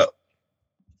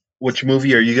 which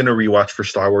movie are you gonna rewatch for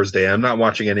Star Wars Day? I'm not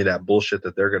watching any of that bullshit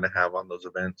that they're gonna have on those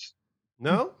events.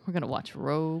 No? We're gonna watch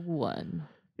Rogue One.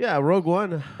 Yeah, Rogue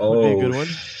One would be Oh, a good one.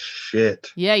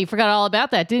 shit. Yeah, you forgot all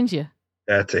about that, didn't you?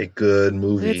 That's a good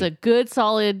movie. It's a good,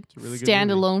 solid, It's a really good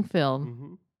standalone film.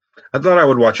 Mm-hmm. I thought I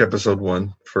would watch episode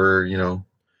 1 for,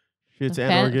 Shit's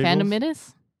and or Phantom giggles.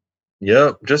 Menace.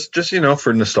 yep, just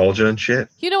for nostalgia and shit.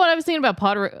 You know what I was thinking about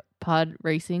pod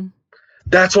racing?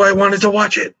 That's why I wanted to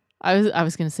watch it. I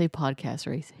was gonna say podcast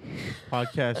racing.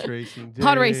 Podcast racing.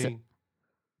 Pod racing. Dang.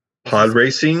 Pod It's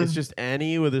racing. It's just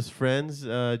Annie with his friends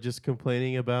just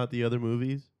complaining about the other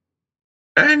movies.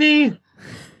 Annie.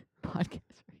 Podcast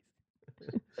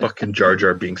racing. Fucking Jar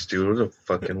Jar Binks, dude. Was the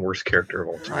fucking worst character of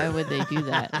all Why time. would they do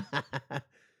that?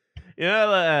 You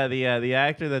know, the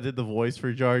actor that did the voice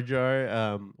for Jar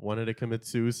Jar wanted to commit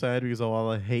suicide because of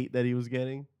all the hate that he was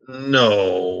getting.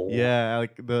 No. Yeah,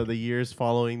 like the years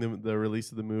following the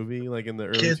release of the movie, like in the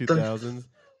early Get the 2000s,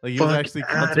 like he was fuck actually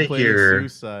outta contemplating here.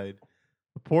 suicide.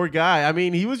 The poor guy. I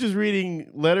mean, he was just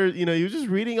reading letters. You know, he was just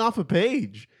reading off a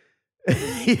page.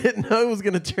 He didn't know it was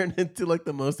gonna turn into like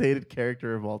the most hated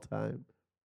character of all time.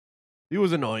 He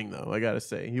was annoying though. I gotta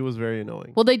say, he was very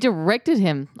annoying. Well, they directed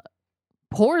him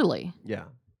poorly. Yeah,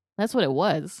 That's what it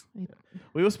was. well,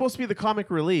 he was supposed to be the comic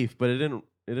relief, but it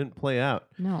didn't play out.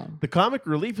 No. The comic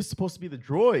relief is supposed to be the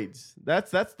droids.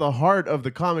 That's the heart of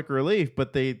the comic relief,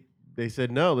 but they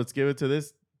said no, let's give it to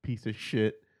this piece of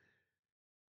shit.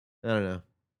 I don't know.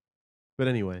 But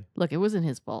anyway, Look, it wasn't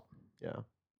his fault. yeah.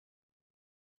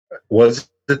 Was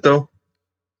it though?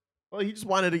 Well, he just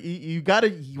wanted he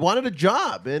wanted a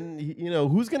job, and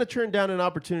who's going to turn down an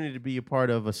opportunity to be a part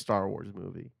of a Star Wars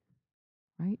movie?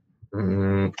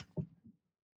 Right?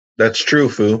 That's true,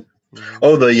 Foo.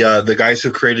 Oh, the guys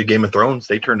who created Game of Thrones,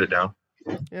 they turned it down.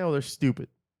 Yeah, well, they're stupid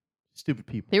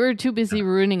people. They were too busy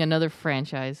ruining another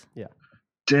franchise.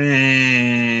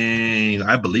 Dang,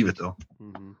 I believe it though.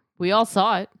 Mhm. We all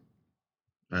saw it.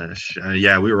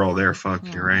 Yeah, we were all there. Fuck,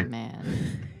 Oh, you're right.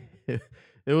 man.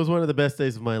 It was one of the best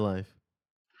days of my life.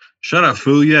 Shut up,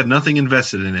 Foo. You had nothing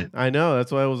invested in it. I know.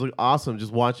 That's why it was awesome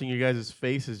just watching you guys'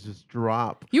 faces just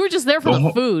drop. You were just there for The the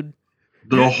whole- food.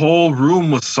 The whole room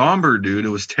was somber, dude. It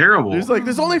was terrible.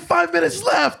 There's only 5 minutes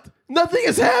left. Nothing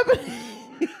is happening.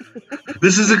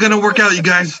 This isn't gonna work out, you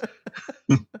guys.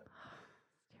 It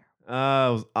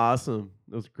was awesome.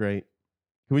 It was great.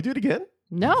 Can we do it again?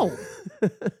 No.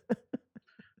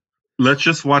 Let's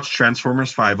just watch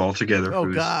Transformers 5 all together. Oh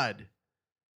Foos. God.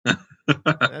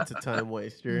 That's a time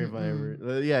waster if I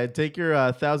ever. Yeah, take your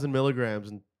 1,000 milligrams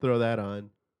and throw that on.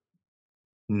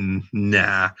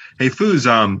 Nah. Hey, Foos.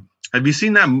 Have you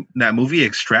seen that movie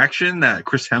Extraction that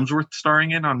Chris Hemsworth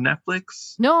starring in on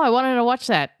Netflix? No, I wanted to watch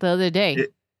that the other day.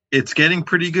 It's getting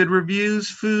pretty good reviews,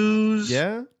 Foos.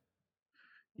 Yeah.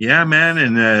 Yeah, man.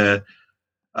 And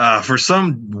for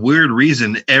some weird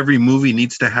reason, every movie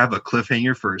needs to have a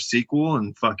cliffhanger for a sequel,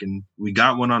 and fucking we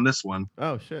got one on this one.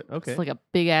 Oh shit. Okay. It's like a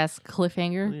big ass I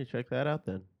cliffhanger. need to check that out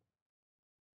then.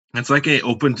 It's like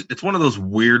it's one of those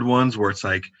weird ones where it's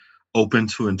like open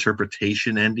to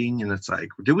interpretation ending, and it's like,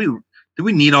 do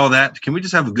we need all that? Can we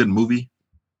just have a good movie?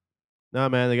 No,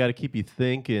 man, they got to keep you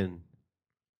thinking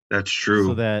That's true.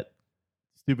 so that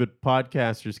stupid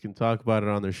podcasters can talk about it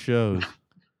on their shows.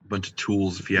 Bunch of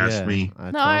tools, if you ask me.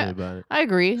 I No, totally about it. I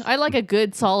agree. I like a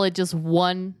good, solid, just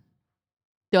one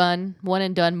and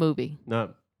done movie.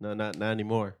 Not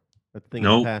anymore. That thing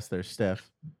Nope. is past there, Steph.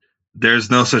 There's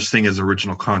no such thing as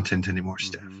original content anymore,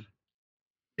 Steph. Mhm.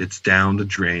 It's down the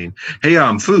drain. Hey,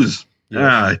 Foos.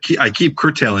 Yeah. I keep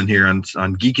curtailing here on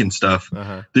geeking stuff.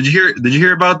 Uh-huh. Did you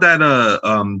hear about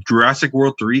that Jurassic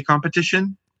World 3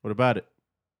 competition? What about it?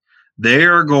 They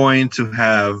are going to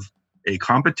have a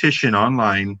competition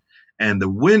online, and the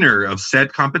winner of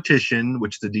said competition,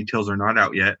 which the details are not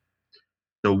out yet,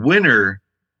 the winner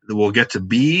will get to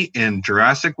be in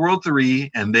Jurassic World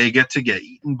 3, and they get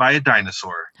eaten by a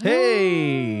dinosaur.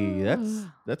 Hey,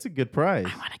 that's a good prize.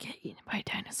 I want to get eaten by a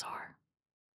dinosaur.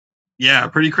 Yeah,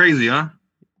 pretty crazy, huh?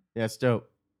 Yeah, it's dope.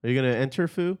 Are you gonna enter,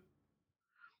 Foo?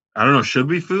 I don't know. Should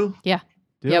we, Foo? Do Yeah,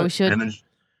 it. we should. And then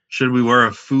should we wear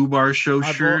a Foo Bar Show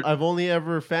shirt? I've only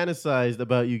ever fantasized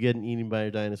about you getting eaten by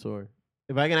a dinosaur.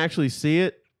 If I can actually see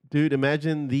it, dude,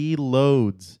 imagine the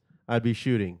loads I'd be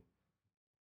shooting.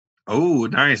 Oh,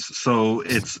 nice. So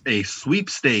it's a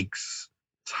sweepstakes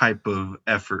type of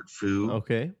effort, Foo.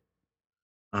 Okay.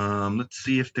 Let's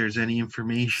see if there's any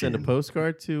information. Send a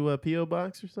postcard to a P.O.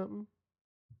 box or something.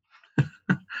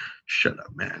 Shut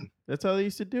up, man. That's how they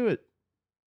used to do it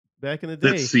back in the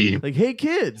day. Let's see. Like, hey,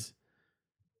 kids,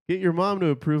 get your mom to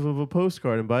approve of a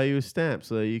postcard and buy you a stamp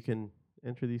so that you can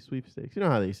enter these sweepstakes. You know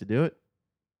how they used to do it.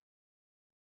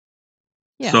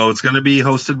 Yeah. So it's going to be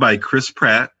hosted by Chris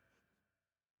Pratt,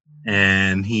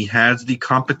 and he has the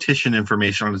competition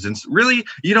information on his Really?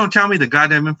 You don't tell me the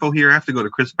goddamn info here? I have to go to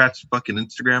Chris Pratt's fucking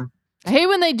Instagram. I hate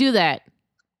when they do that.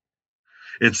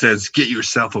 It says, get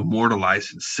yourself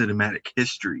immortalized in cinematic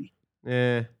history.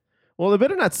 Yeah. Well, they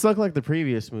better not suck like the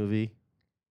previous movie.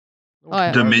 Oh,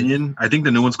 yeah. Dominion. I think the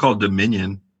new one's called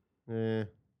Dominion. Yeah.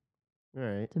 All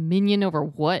right. Dominion over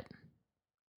what?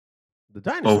 The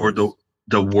dinosaurs. Over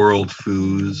the world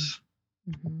foos.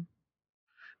 Mhm.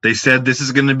 They said this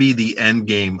is going to be the end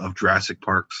game of Jurassic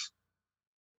Parks.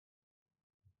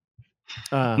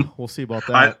 We'll see about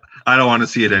that. I don't want to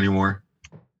see it anymore.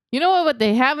 You know what? What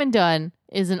they haven't done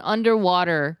is an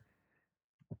underwater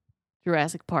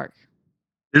Jurassic Park.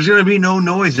 There's gonna be no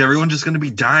noise. Everyone's just gonna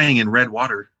be dying in red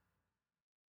water.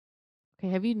 Okay,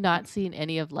 have you not seen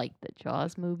any of like the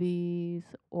Jaws movies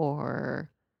or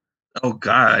Oh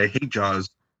God, I hate Jaws.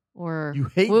 You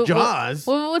hate what- Jaws?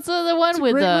 what's the other one It's a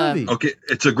with great movie. Okay,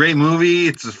 it's a great movie.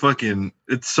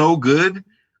 It's so good.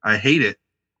 I hate it.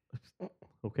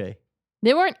 Okay.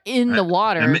 They weren't in the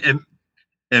water.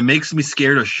 It makes me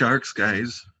scared of sharks,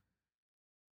 guys.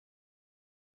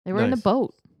 They were in a Nice.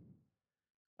 boat.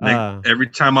 Every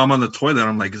time I'm on the toilet,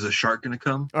 I'm like, is a shark gonna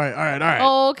come? All right.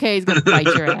 Oh, okay, he's gonna bite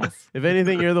your ass. If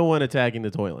anything, you're the one attacking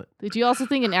the toilet. Did you also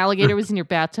think an alligator was in your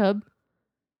bathtub?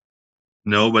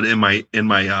 No, but in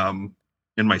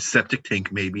my septic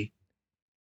tank, maybe.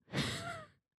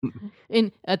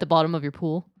 At the bottom of your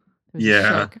pool? There's a Yeah.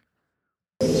 shark.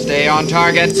 Stay on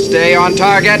target. Stay on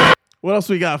target. What else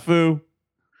we got, Foo?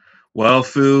 Well,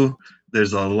 Foo,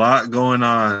 there's a lot going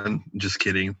on. Just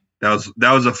kidding. That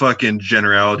was a fucking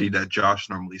generality that Josh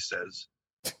normally says.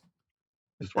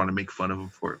 Just want to make fun of him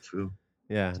for it, Foo.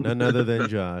 Yeah, none other than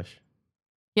Josh.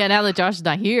 Yeah, now that Josh is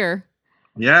not here.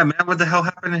 Yeah, man, what the hell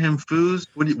happened to him, Foos?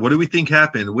 What do we think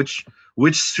happened? Which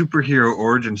superhero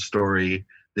origin story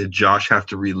did Josh have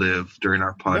to relive during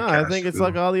our podcast? No, I think it's Foo?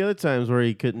 like all the other times where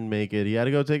he couldn't make it. He had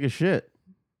to go take a shit.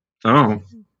 Oh,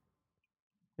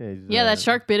 Yeah, that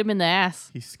shark bit him in the ass.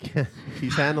 He's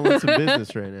handling some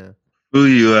business right now. Foo,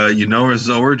 you know his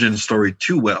origin story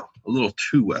too well, a little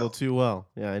too A little well. too well.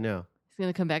 Yeah, I know. He's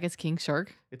gonna come back as King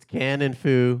Shark. It's canon,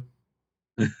 Foo.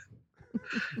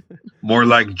 More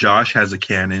like Josh has a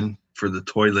cannon for the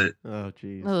toilet. Oh,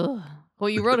 jeez. Ugh. Well,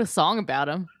 you wrote a song about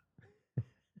him.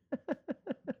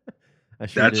 I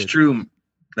sure That's did. true.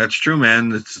 That's true,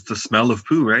 man. It's the smell of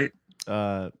poo, right?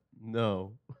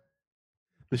 No.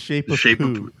 The shape The of shape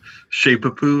poo. of poo. Shape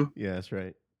of poo. Yeah, that's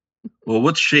right. Well,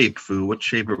 what shape, Foo? What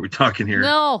shape are we talking here?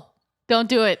 No, don't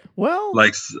do it. Well,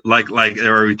 Like,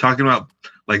 are we talking about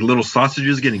like little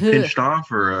sausages getting pinched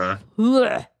off, or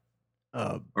Ugh.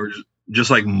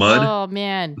 just like mud? Oh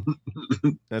man.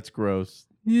 that's gross.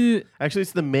 The Actually,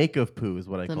 it's the make of poo is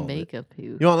what I call it. makeup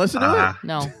poo. You want to listen to Ah.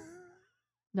 No.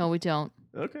 No, we don't.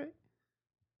 it? Okay.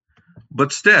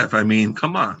 But Steph, I mean,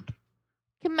 come on.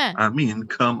 Come on. I mean,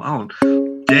 come on.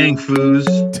 Dang, Foos.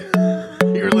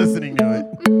 You're listening to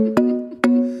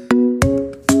it.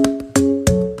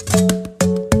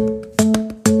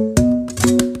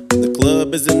 The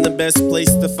club isn't the best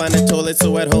place to find a toilet,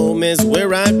 so at home is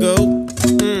where I go.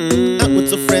 Out with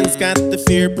some friends, got the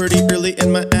fear pretty early,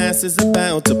 and my ass is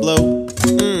about to blow.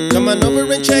 Come on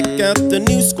over and check out the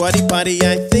new Squatty Potty.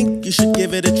 I think you should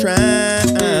give it a try.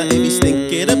 If you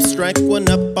stink it up, strike one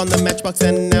up on the matchbox,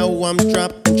 and now I'm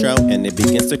dropping trout, and it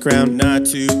begins to crown. Not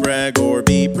to brag or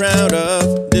be proud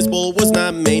of, this bowl was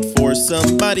not made for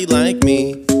somebody like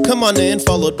me. Come on in,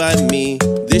 followed by me.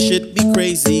 This should be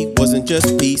crazy, wasn't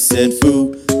just pee, said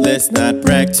Foo. Let's not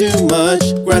brag too much.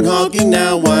 Groundhogging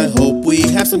now, I hope we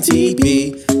have some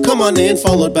TP. Come on in,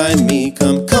 followed by me.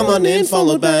 Come on in,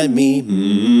 followed by me.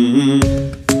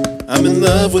 I'm in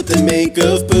love with the make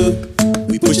of poo.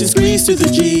 We push and squeeze through the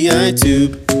GI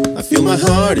tube. I feel my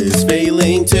heart is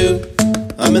failing too.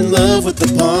 I'm in love with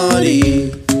the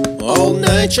party. All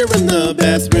night you're in the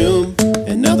bathroom,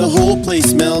 and now the whole place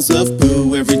smells of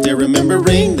poo. Every day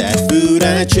remembering that food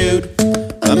I chewed.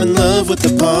 I'm in love with the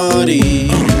party.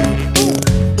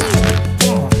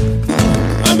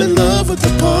 I'm in love with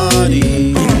the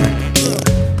party.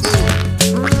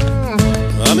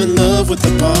 I'm in love with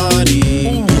the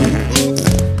party.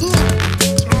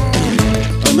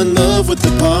 I'm in love with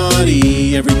the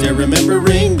party. Every day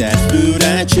remembering that food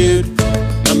I chewed.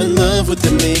 I'm in love with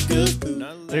the make of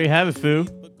food. There you have it, Foo.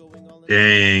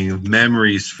 Dang,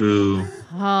 memories, Foo.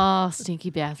 Oh, stinky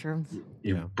bathrooms.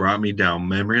 You Yeah. brought me down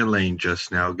memory lane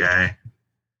just now, guy.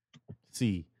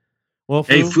 See. Well,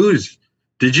 Foo. Hey, Foos,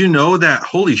 did you know that?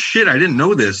 Holy shit, I didn't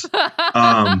know this.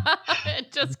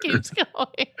 It just keeps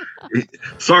going.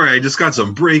 Sorry, I just got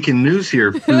some breaking news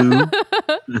here, Foo.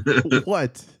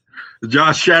 What?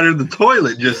 Josh shattered the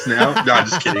toilet just now. No, I'm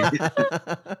just kidding.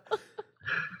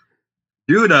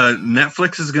 Dude,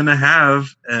 Netflix is going to have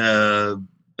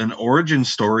an origin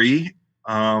story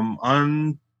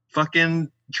on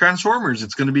fucking Transformers.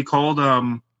 It's going to be called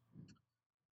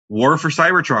War for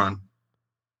Cybertron.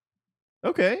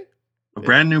 Okay. A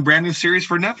brand new series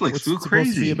for Netflix. What's Foo, it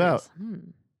supposed to be crazy. about?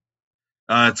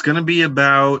 It's going to be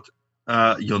about,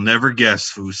 you'll never guess,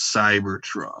 Foo,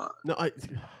 Cybertron. No,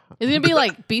 Is it gonna be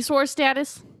like Beast Wars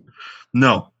status?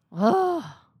 No, Oh,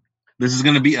 this is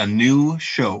going to be a new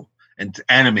show. And it's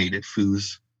animated,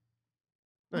 Foos.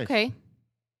 nice. okay.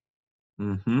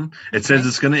 Mm-hmm. It says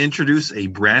it's going to introduce a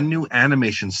brand new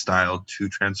animation style to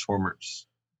Transformers.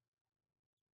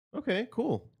 Okay,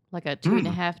 cool. Like a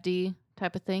 2.5D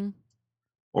type of thing.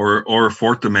 Or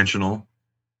fourth dimensional,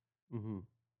 Mm-hmm.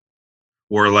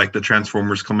 where like the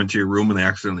Transformers come into your room and they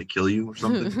accidentally kill you or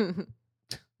something.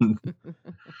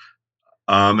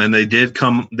 And they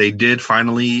did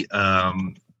finally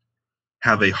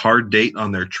have a hard date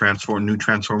on their new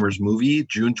Transformers movie,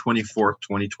 June 24th,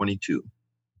 2022.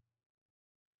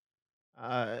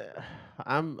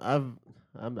 I'm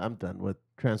done with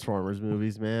Transformers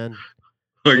movies, man.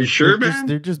 Are you sure, man?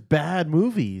 They're just bad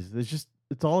movies.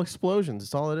 It's all explosions.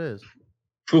 It's all it is.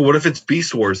 Fool, what if it's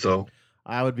Beast Wars though?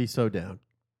 I would be so down.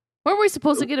 Weren't we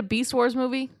supposed to get a Beast Wars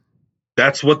movie?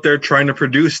 That's what they're trying to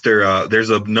produce. There's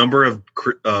a number of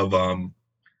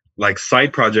like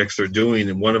side projects they're doing,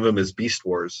 and one of them is Beast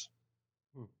Wars.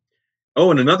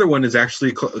 Oh, and another one is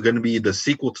actually going to be the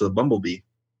sequel to Bumblebee.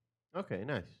 Okay,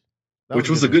 nice. Which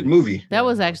was a good movie. That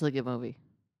was actually a good movie.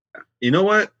 You know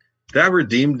what? That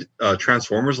redeemed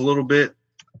Transformers a little bit.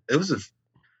 It's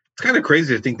kind of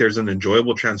crazy to think there's an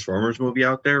enjoyable Transformers movie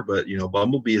out there, but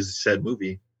Bumblebee is a said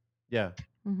movie. Yeah.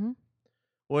 Mm-hmm.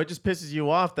 Well, it just pisses you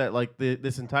off that like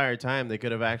this entire time they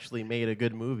could have actually made a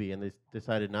good movie and they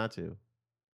decided not to.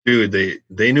 Dude,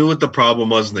 they knew what the problem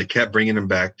was and they kept bringing him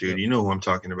back, dude. You know who I'm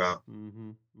talking about.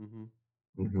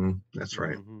 That's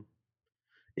right.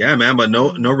 Yeah, man, but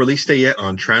no release date yet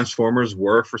on Transformers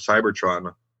War for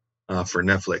Cybertron for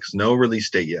Netflix. No release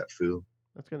date yet, foo.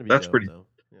 That's dope, pretty though.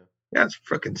 Yeah, it's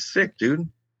fucking sick, dude.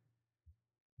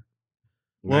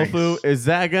 Well, Nice. foo, is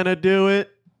that gonna do it?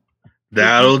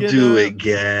 That'll do it,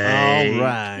 gang. All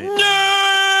right.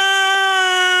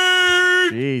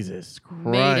 Jesus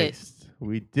Made it. Christ.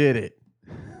 We did it.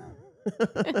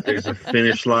 There's a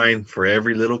finish line for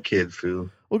every little kid, foo.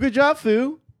 Well, good job,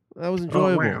 Foo. That was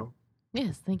enjoyable. wow.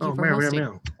 Yes, thank you for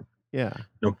hosting. Yeah.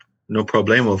 No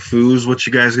problemo. Foos, what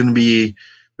you guys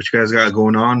got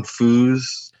going on,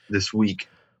 Foos, this week?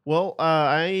 Well,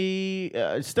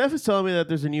 Steph is telling me that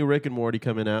there's a new Rick and Morty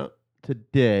coming out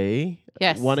today.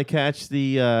 Yes. Want to catch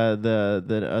the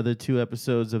other 2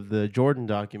 episodes of the Jordan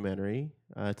documentary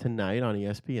tonight on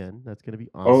ESPN. That's going to be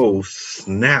awesome. Oh,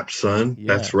 snap, son.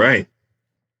 Yeah. That's right.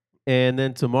 And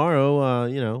then tomorrow,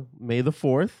 May the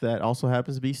 4th, that also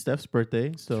happens to be Steph's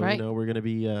birthday. So, That's right. we're going to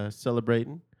be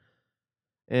celebrating.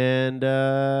 And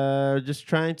just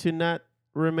trying to not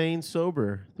remain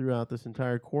sober throughout this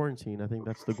entire quarantine. I think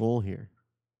that's the goal here.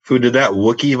 Foo, did that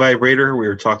Wookiee vibrator we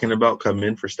were talking about come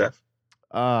in for Steph?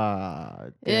 Ew,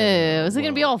 is it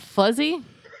going to be all fuzzy?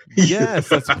 Yes,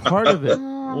 that's part of it.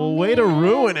 Oh, Well, way to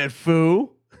ruin it,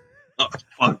 Foo. Oh,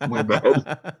 fuck, my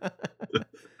bad.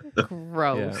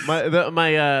 Gross. Yeah.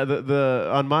 The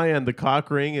on my end, the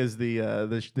cock ring is the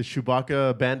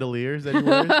Chewbacca bandoliers that he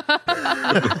wears.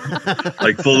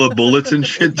 Like full of bullets and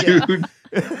shit, dude.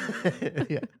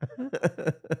 Yeah.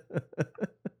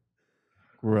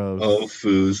 Gross. Oh,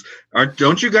 Foos.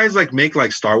 Don't you guys make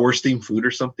Star Wars themed food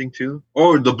or something too?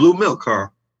 Or the blue milk, huh?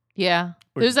 Yeah.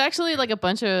 There's actually a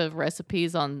bunch of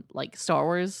recipes on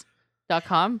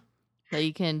StarWars.com that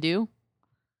you can do.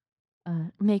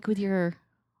 Make with your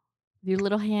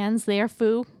little hands there,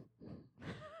 Foo.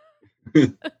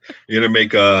 You're gonna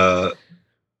make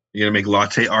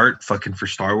latte art fucking for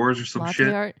Star Wars or some Latte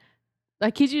shit? art.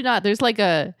 I kid you not. There's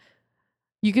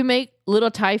you can make little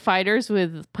TIE fighters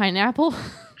with pineapple.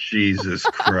 Jesus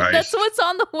Christ. That's what's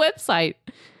on the website.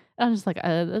 I'm just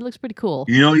it looks pretty cool.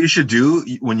 You know what you should do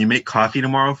when you make coffee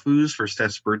tomorrow, Foos, for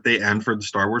Steph's birthday and for the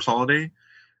Star Wars holiday?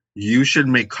 You should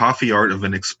make coffee art of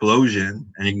an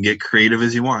explosion, and you can get creative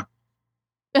as you want.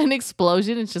 An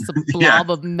explosion. It's just a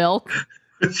blob of milk.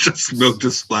 It's just milk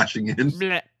just splashing in.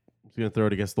 Blech. He's gonna throw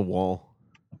it against the wall.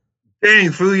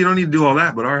 Dang, Foo, you don't need to do all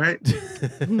that, but all right.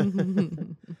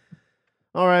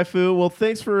 All right, Foo. Well,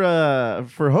 thanks for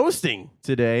hosting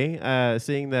today.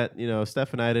 Seeing that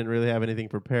Steph and I didn't really have anything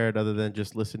prepared other than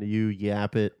just listen to you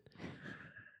yap it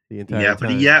the entire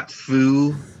time. Yap,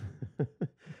 Foo.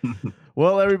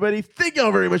 Well, everybody, thank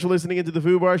y'all very much for listening into the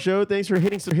Foo Bar Show. Thanks for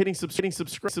hitting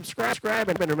subscribe,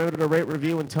 and remember to rate,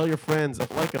 review, and tell your friends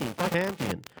like a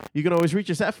champion. You can always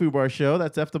reach us at Foo Bar Show.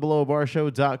 That's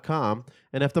FTheBelowBarShow.com.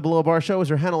 And F The Below Bar Show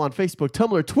is our handle on Facebook,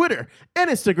 Tumblr, Twitter, and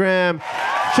Instagram.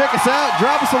 Check us out.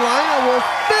 Drop us a line, and we'll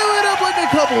fill it up like a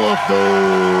couple of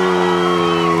foos.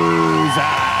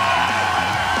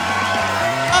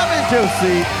 I'm in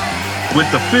Josie. With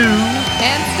the Foo.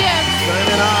 And Steph.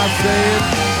 Signing off,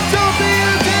 saying...